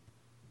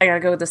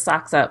with the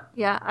socks up.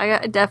 Yeah,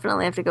 I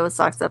definitely have to go with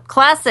socks up.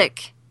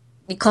 Classic.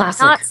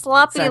 Classic. Not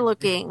sloppy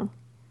looking.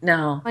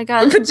 No. My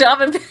God,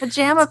 Pajama pants.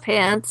 pajama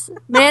pants.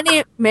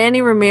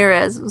 Manny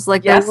Ramirez was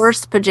like the Yes.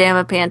 worst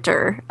pajama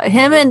panter.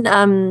 Him and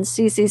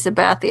CC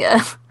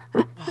Sabathia.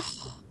 I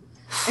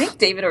think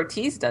David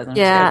Ortiz does them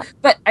Yeah. too.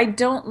 But I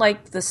don't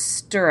like the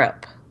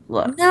stirrup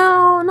look.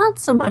 No, not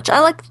so much. I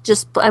like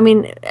I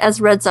mean, as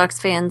Red Sox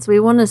fans,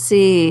 we want to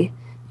see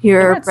The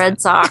your Red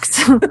Red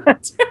Sox.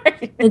 That's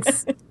right.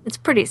 It's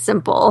pretty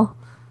simple.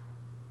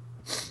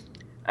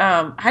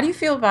 How do you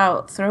feel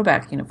about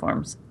throwback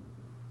uniforms?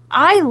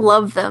 I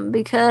love them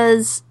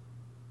because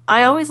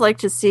I always like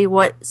to see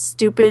what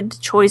stupid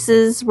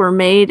choices were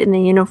made in the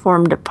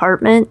uniform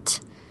department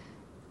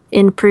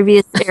in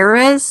previous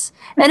eras.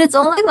 And it's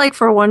only like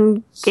for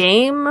one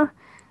game.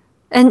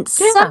 And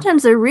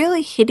sometimes they're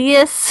really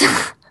hideous.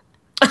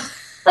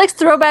 Like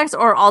throwbacks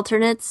or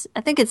alternates.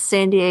 I think it's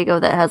San Diego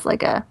that has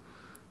like a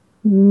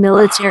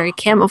military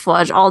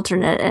camouflage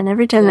alternate. And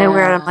every time they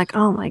wear it, I'm like,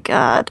 oh my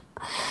God.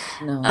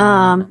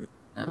 No.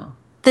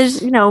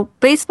 There's,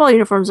 baseball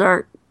uniforms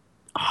are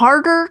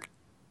harder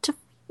to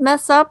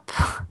mess up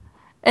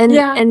and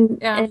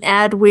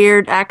add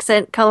weird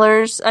accent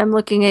colors. I'm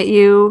looking at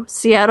you,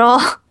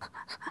 Seattle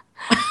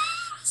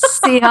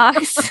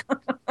Seahawks.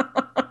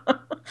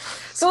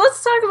 So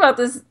let's talk about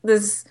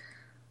this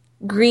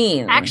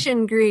green.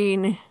 Action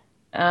green.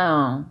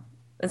 Oh,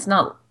 it's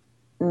not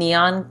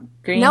neon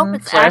green. Nope,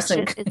 it's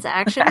action. It's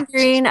action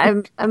green.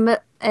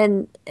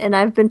 And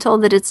I've been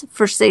told that it's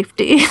for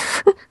safety.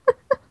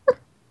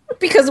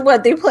 Because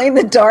what, they play in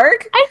the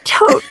dark? I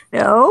don't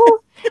know.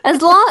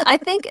 I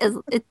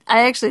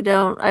actually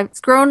don't.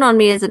 It's grown on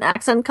me as an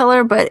accent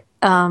color, but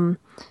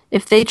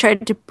if they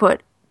tried to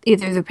put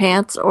either the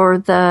pants or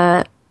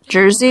the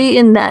jersey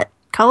in that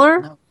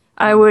color,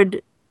 I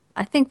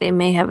think they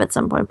may have at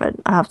some point, but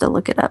I'll have to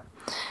look it up.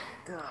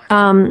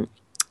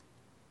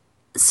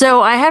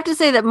 So I have to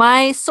say that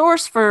my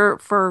source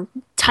for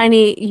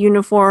tiny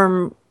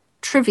uniform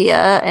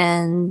trivia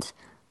and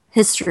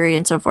history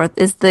and so forth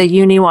is the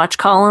UniWatch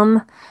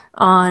column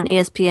on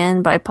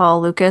ESPN by Paul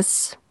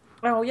Lucas.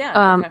 Oh,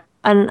 yeah. Okay.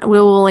 And we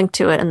will link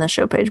to it in the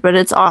show page, but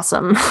it's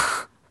awesome.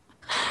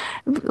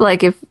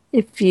 Like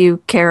if you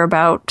care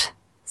about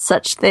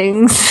such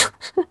things.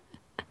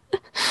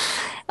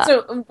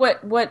 So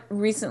what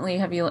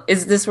recently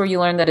is this where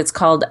you learned that it's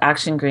called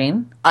Action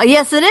Green?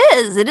 Yes, it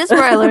is. It is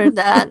where I learned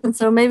that. And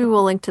so maybe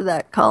we'll link to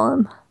that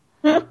column.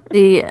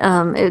 It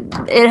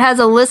has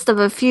a list of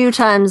a few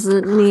times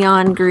that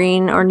neon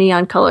green or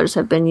neon colors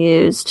have been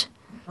used.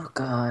 Oh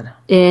God.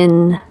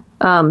 In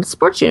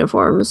sports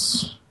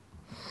uniforms.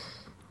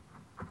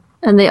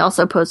 And they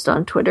also post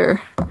on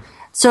Twitter.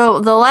 So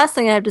the last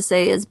thing I have to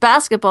say is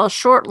basketball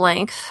short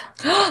length.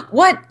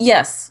 What?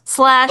 Yes.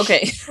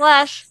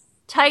 Slash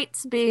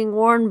tights being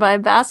worn by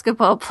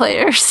basketball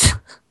players.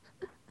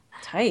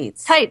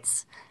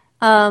 Tights.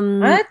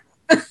 What?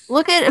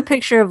 Look at a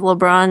picture of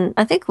LeBron.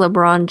 I think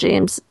LeBron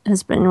James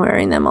has been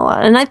wearing them a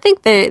lot. And I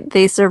think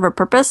they serve a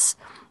purpose,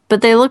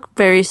 but they look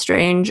very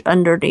strange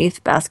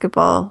underneath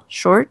basketball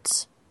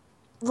shorts.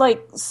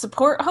 Like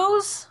support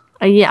hose?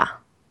 Yeah.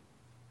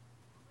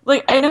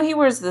 Like, I know he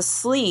wears the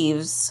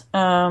sleeves.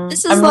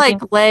 This is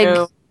like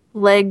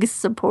leg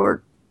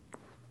support.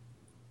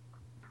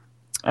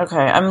 Okay,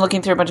 I'm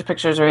looking through a bunch of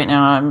pictures right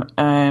now.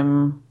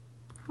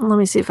 Let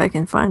me see if I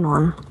can find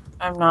one.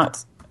 I'm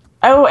not.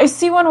 Oh, I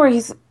see one where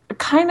he's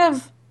kind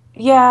of,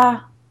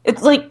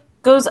 it's like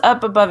goes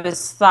up above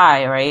his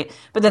thigh, right?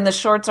 But then the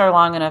shorts are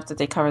long enough that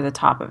they cover the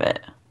top of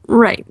it.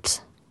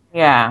 Right.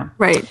 Yeah.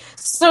 Right.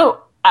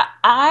 So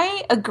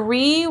I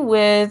agree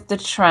with the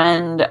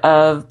trend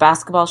of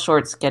basketball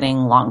shorts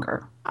getting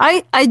longer.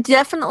 I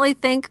definitely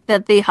think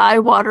that the high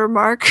water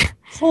mark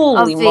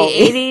of the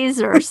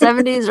 80s or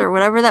 70s or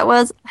whatever that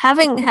was,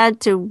 having had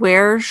to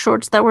wear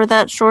shorts that were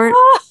that short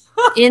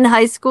in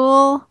high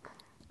school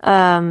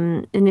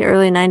in the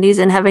early 90s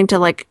and having to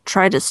like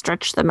try to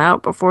stretch them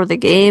out before the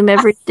game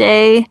every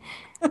day.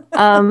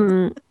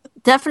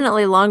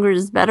 Definitely longer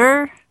is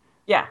better.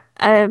 Yeah.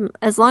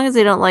 As long as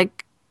they don't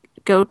like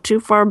go too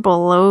far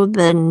below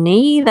the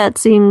knee, that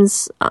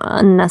seems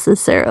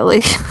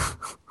unnecessarily.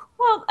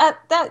 Well,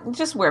 that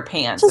just wear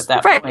pants at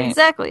that point. Right,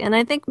 exactly. And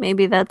I think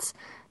maybe that's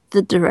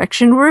the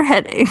direction we're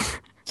heading.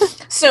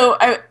 So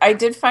I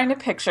did find a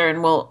picture, and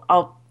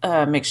I'll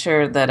make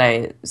sure that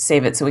I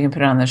save it so we can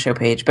put it on the show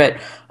page. But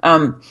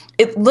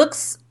it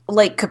looks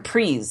like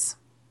capris.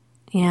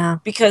 Yeah.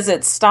 Because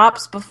it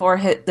stops before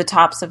the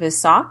tops of his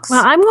socks.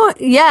 Well,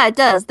 yeah, it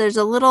does. There's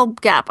a little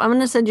gap. I'm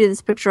going to send you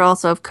this picture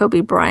also of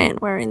Kobe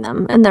Bryant wearing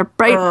them, and they're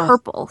bright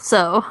purple.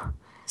 So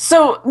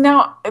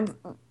now,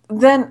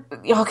 then,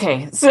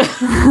 okay.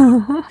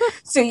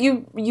 So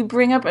you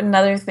bring up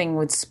another thing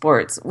with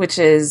sports, which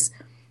is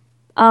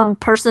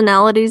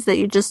personalities that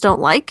you just don't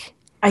like.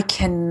 I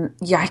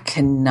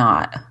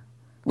cannot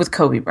with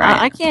Kobe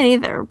Bryant. I can't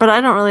either, but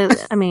I don't really.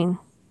 I mean,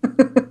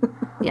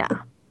 yeah.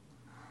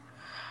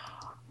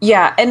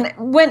 Yeah, and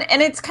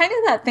it's kind of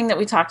that thing that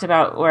we talked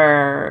about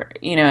where,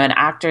 an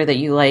actor that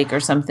you like or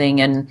something,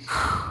 and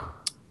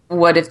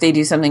what if they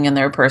do something in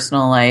their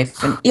personal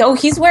life? And,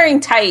 he's wearing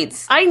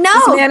tights. I know.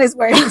 This man is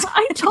wearing tights.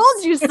 I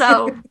told you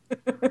so.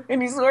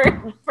 And he's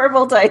wearing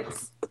purple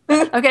tights.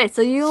 Okay,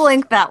 so you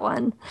link that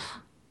one.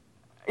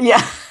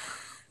 Yeah.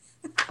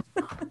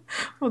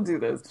 We'll do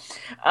those.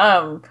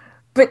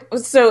 But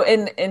so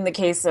in the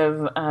case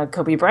of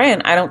Kobe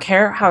Bryant, I don't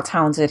care how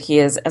talented he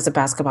is as a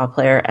basketball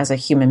player, as a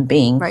human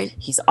being. Right.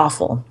 He's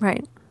awful.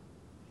 Right.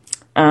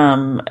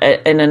 And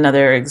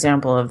another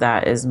example of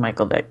that is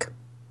Michael Vick.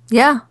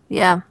 Yeah.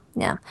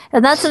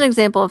 And that's an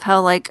example of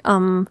how, like,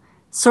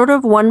 sort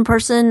of one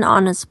person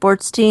on a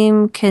sports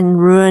team can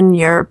ruin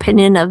your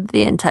opinion of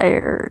the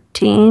entire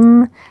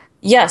team.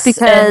 Yes.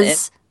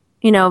 Because,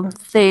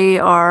 they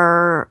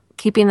are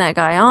keeping that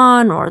guy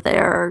on, or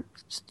they're,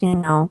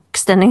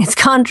 extending his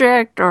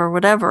contract or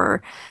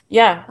whatever.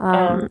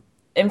 Yeah.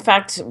 In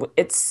fact,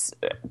 it's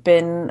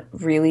been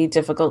really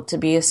difficult to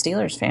be a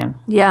Steelers fan.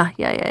 Yeah.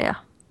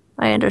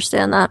 I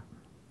understand that.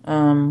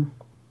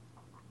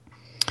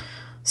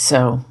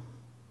 So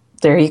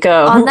there you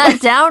go. On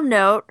that down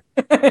note,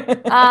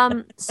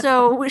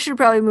 so we should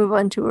probably move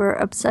on to our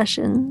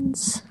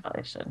obsessions.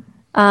 Probably should.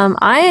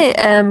 I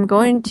am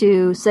going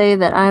to say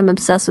that I'm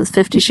obsessed with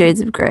 50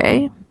 Shades of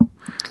Grey.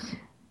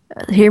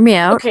 Hear me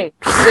out. Okay,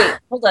 wait,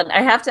 hold on.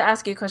 I have to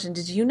ask you a question.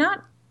 Did you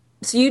not?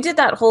 So you did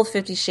that whole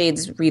 50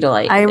 Shades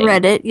read-alike I thing.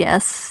 read it,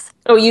 yes.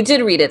 Oh, you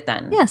did read it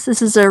then? Yes,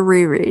 this is a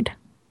reread.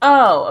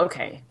 Oh,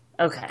 okay.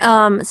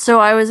 So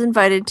I was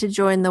invited to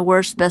join the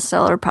Worst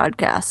Bestseller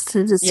podcast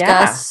to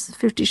discuss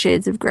 50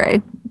 Shades of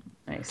Grey.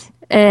 Nice.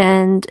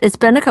 And it's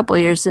been a couple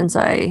of years since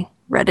I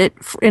read it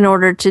in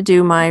order to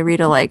do my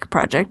read-alike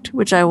project,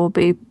 which I will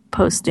be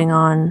posting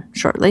on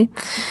shortly.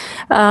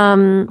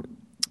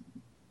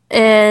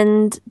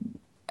 And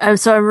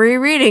so I'm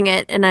rereading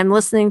it, and I'm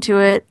listening to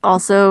it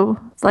also,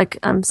 like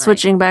I'm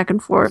switching back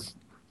and forth.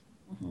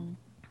 Mm-hmm.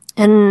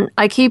 And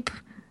I keep,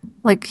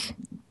 like,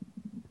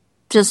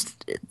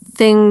 just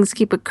things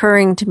keep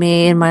occurring to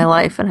me in my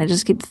life, and I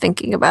just keep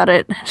thinking about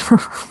it.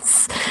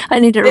 I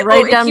need to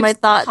write down my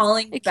thoughts.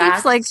 It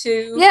keeps like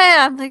to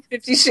like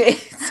 50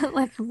 Shades.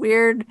 Like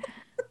weird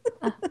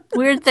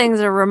things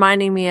are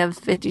reminding me of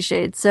 50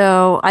 Shades.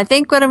 So I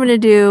think what I'm going to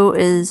do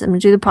is I'm going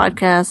to do the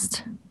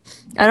podcast.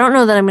 I don't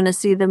know that I'm going to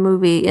see the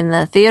movie in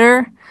the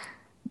theater.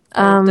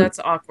 That's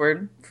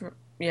awkward.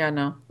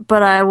 No.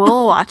 But I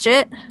will watch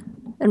it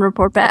and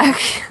report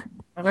back.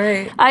 All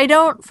right. I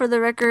don't, for the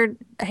record,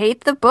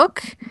 hate the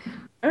book.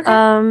 Okay.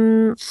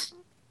 And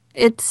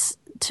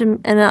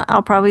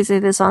I'll probably say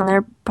this on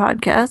their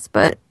podcast,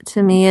 but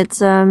to me,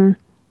 it's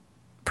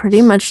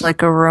pretty much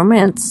like a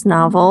romance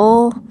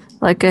novel,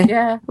 like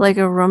a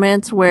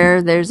romance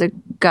where there's a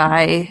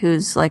guy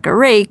who's like a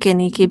rake and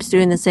he keeps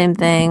doing the same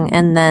thing,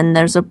 and then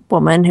there's a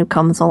woman who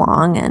comes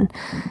along and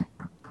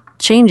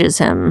changes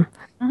him,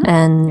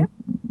 and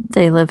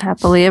they live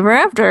happily ever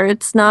after.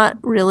 It's not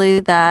really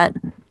that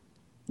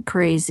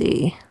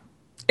crazy.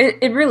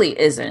 It really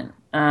isn't.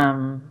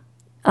 And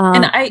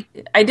I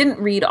didn't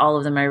read all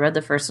of them. I read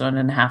the first one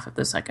and half of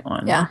the second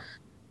one. Yeah.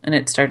 And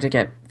it started to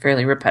get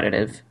fairly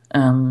repetitive.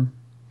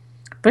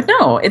 But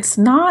no, it's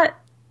not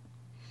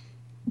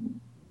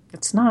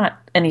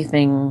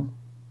anything.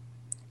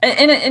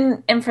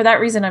 And for that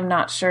reason, I'm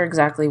not sure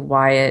exactly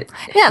why it.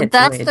 Yeah,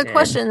 that's the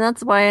question.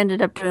 That's why I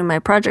ended up doing my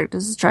project,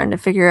 is trying to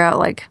figure out,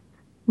 like,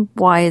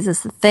 why is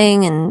this a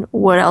thing, and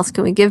what else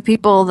can we give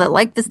people that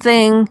like this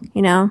thing,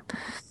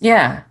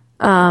 Yeah.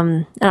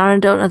 And I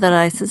don't know that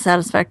I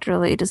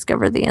satisfactorily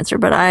discovered the answer,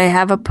 but I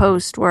have a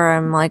post where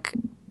I'm, like,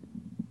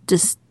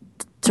 just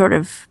sort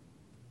of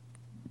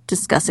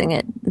discussing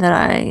it, that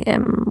I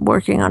am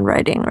working on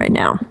writing right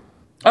now.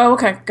 Oh,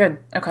 okay. Good.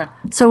 Okay.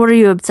 So what are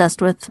you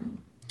obsessed with?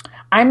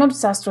 I'm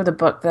obsessed with a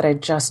book that I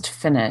just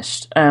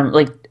finished.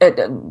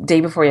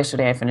 Day before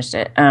yesterday, I finished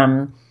it.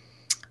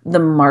 The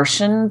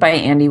Martian by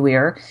Andy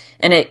Weir,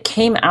 and it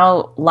came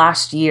out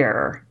last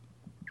year.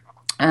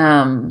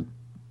 So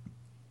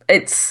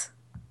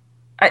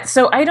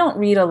I don't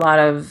read a lot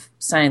of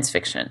science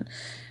fiction,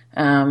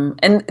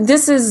 and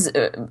this is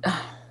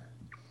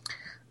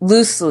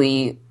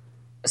loosely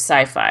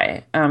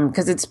sci-fi,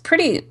 because it's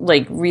pretty,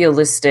 like,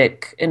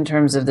 realistic in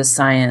terms of the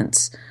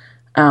science.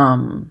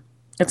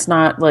 It's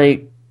not,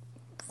 like,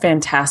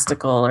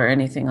 fantastical or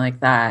anything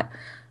like that,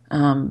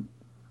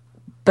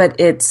 but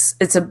it's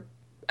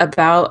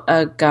about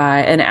a guy,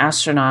 an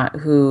astronaut,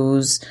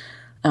 whose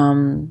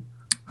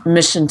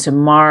mission to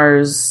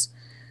Mars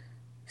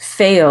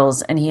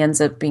fails, and he ends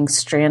up being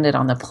stranded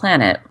on the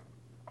planet.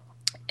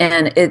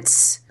 And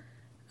it's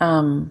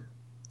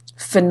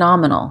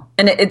phenomenal.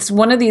 And it's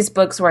one of these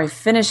books where I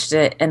finished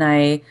it and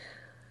I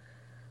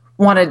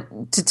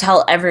wanted to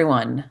tell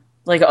everyone,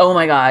 like, oh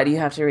my God, you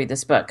have to read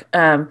this book.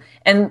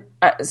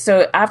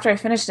 So after I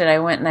finished it, I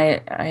went and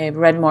I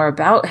read more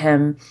about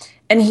him.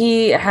 And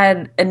he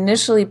had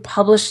initially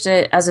published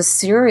it as a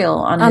serial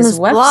on his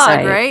website.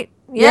 Blog, right?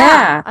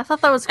 Yeah. I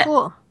thought that was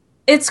cool.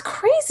 It's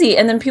crazy.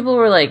 And then people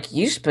were like,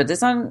 you should put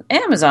this on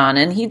Amazon.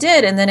 And he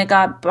did. And then it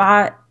got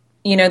bought,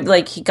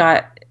 like, he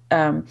got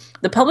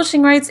the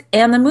publishing rights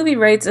and the movie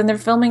rights, and they're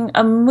filming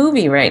a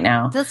movie right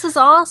now. This is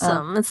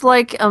awesome. It's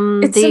like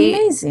It's the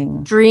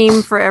amazing.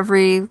 dream for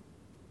every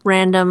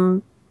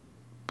random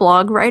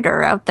blog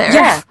writer out there.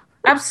 Yeah,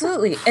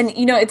 absolutely. And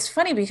it's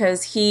funny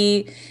because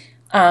he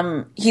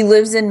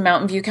lives in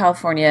Mountain View,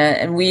 California,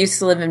 and we used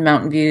to live in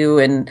Mountain View,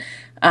 and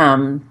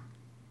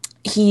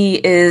he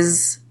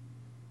is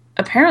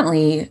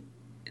apparently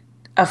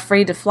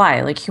afraid to fly.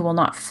 Like, he will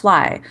not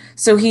fly.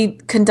 So he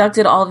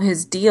conducted all of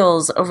his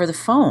deals over the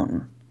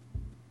phone.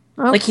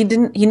 Oh. Like, he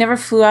never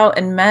flew out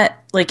and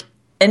met like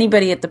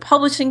anybody at the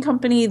publishing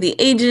company, the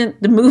agent,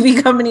 the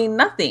movie company,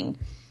 nothing.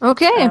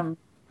 Okay.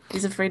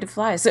 He's afraid to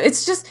fly. So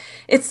it's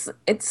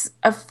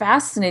a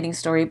fascinating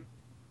story,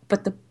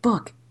 but the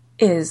book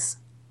is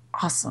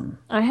awesome.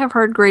 I have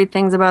heard great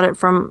things about it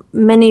from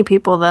many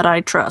people that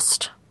I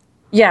trust.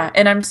 Yeah,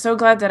 and I'm so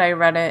glad that I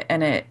read it,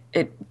 and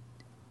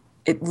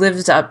it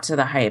lives up to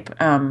the hype.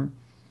 And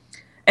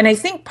I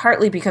think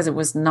partly because it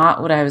was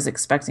not what I was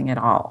expecting at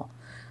all,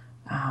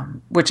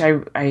 which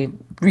I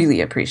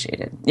really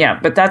appreciated. Yeah,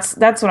 but that's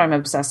what I'm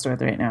obsessed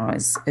with right now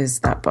is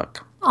that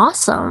book.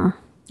 Awesome.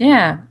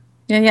 Yeah.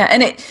 Yeah.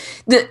 And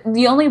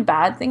the only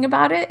bad thing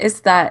about it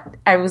is that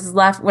I was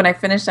left, when I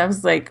finished, I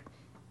was like,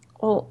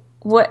 well,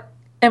 what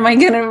am I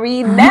going to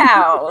read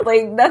now?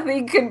 Like,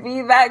 nothing could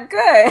be that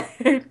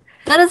good.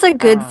 That is a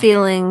good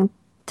feeling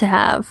to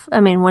have. I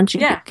mean, once you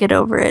get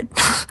over it.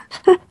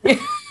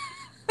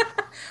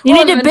 You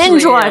need to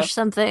binge watch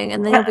something,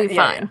 and then you'll be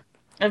fine.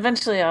 Yeah.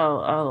 Eventually,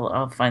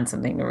 I'll find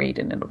something to read,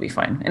 and it'll be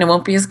fine. And it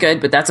won't be as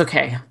good, but that's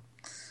okay.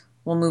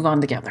 We'll move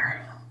on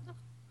together.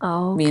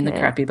 Oh, me and the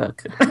crappy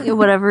book.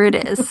 Whatever it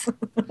is.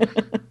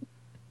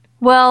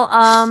 Well,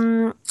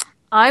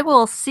 I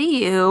will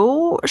see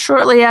you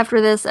shortly after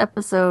this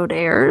episode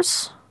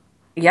airs.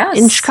 Yes.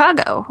 In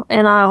Chicago.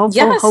 And I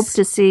hope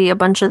to see a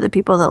bunch of the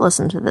people that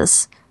listen to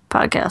this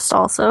podcast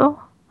also.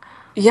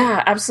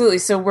 Yeah, absolutely.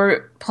 So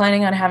we're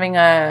planning on having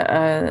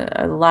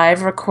a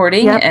live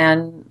recording,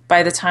 and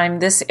by the time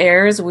this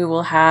airs, we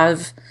will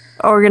have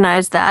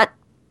organized that.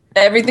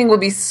 Everything will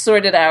be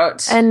sorted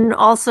out. And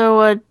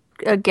also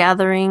a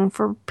gathering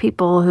for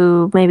people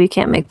who maybe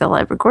can't make the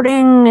live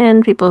recording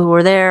and people who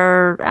are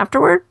there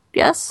afterward.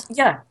 Yes.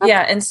 Yeah. Okay.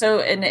 Yeah. And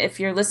if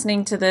you're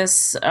listening to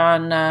this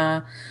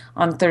on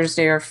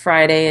Thursday or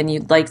Friday and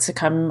you'd like to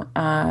come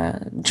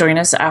join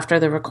us after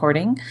the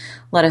recording,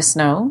 let us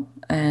know,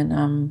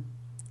 and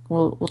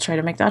we'll try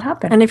to make that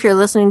happen. And if you're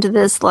listening to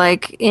this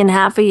like in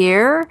half a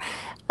year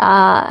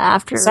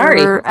after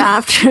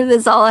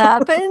this all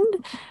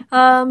happened,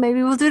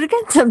 maybe we'll do it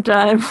again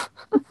sometime.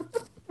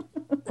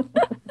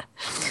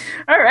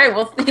 All right.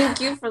 Well, thank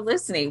you for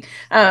listening.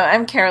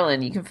 I'm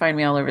Carolyn. You can find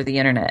me all over the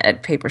internet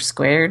at Paper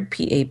Squared,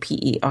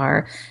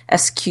 PaperSquared.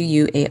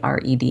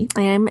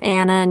 I'm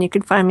Anna, and you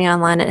can find me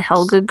online at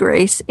Helga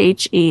Grace,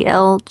 HelgaGrace.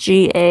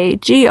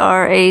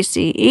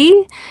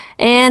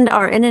 And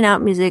our in and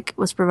out music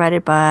was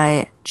provided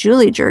by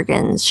Julie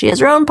Jergens. She has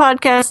her own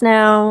podcast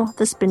now,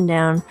 The Spin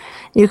Down.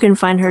 You can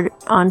find her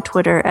on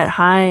Twitter at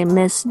Hi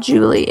Miss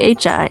Julie,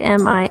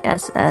 HIMISSJULIE.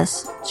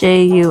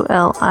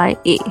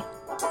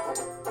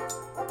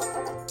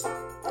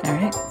 All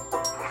right.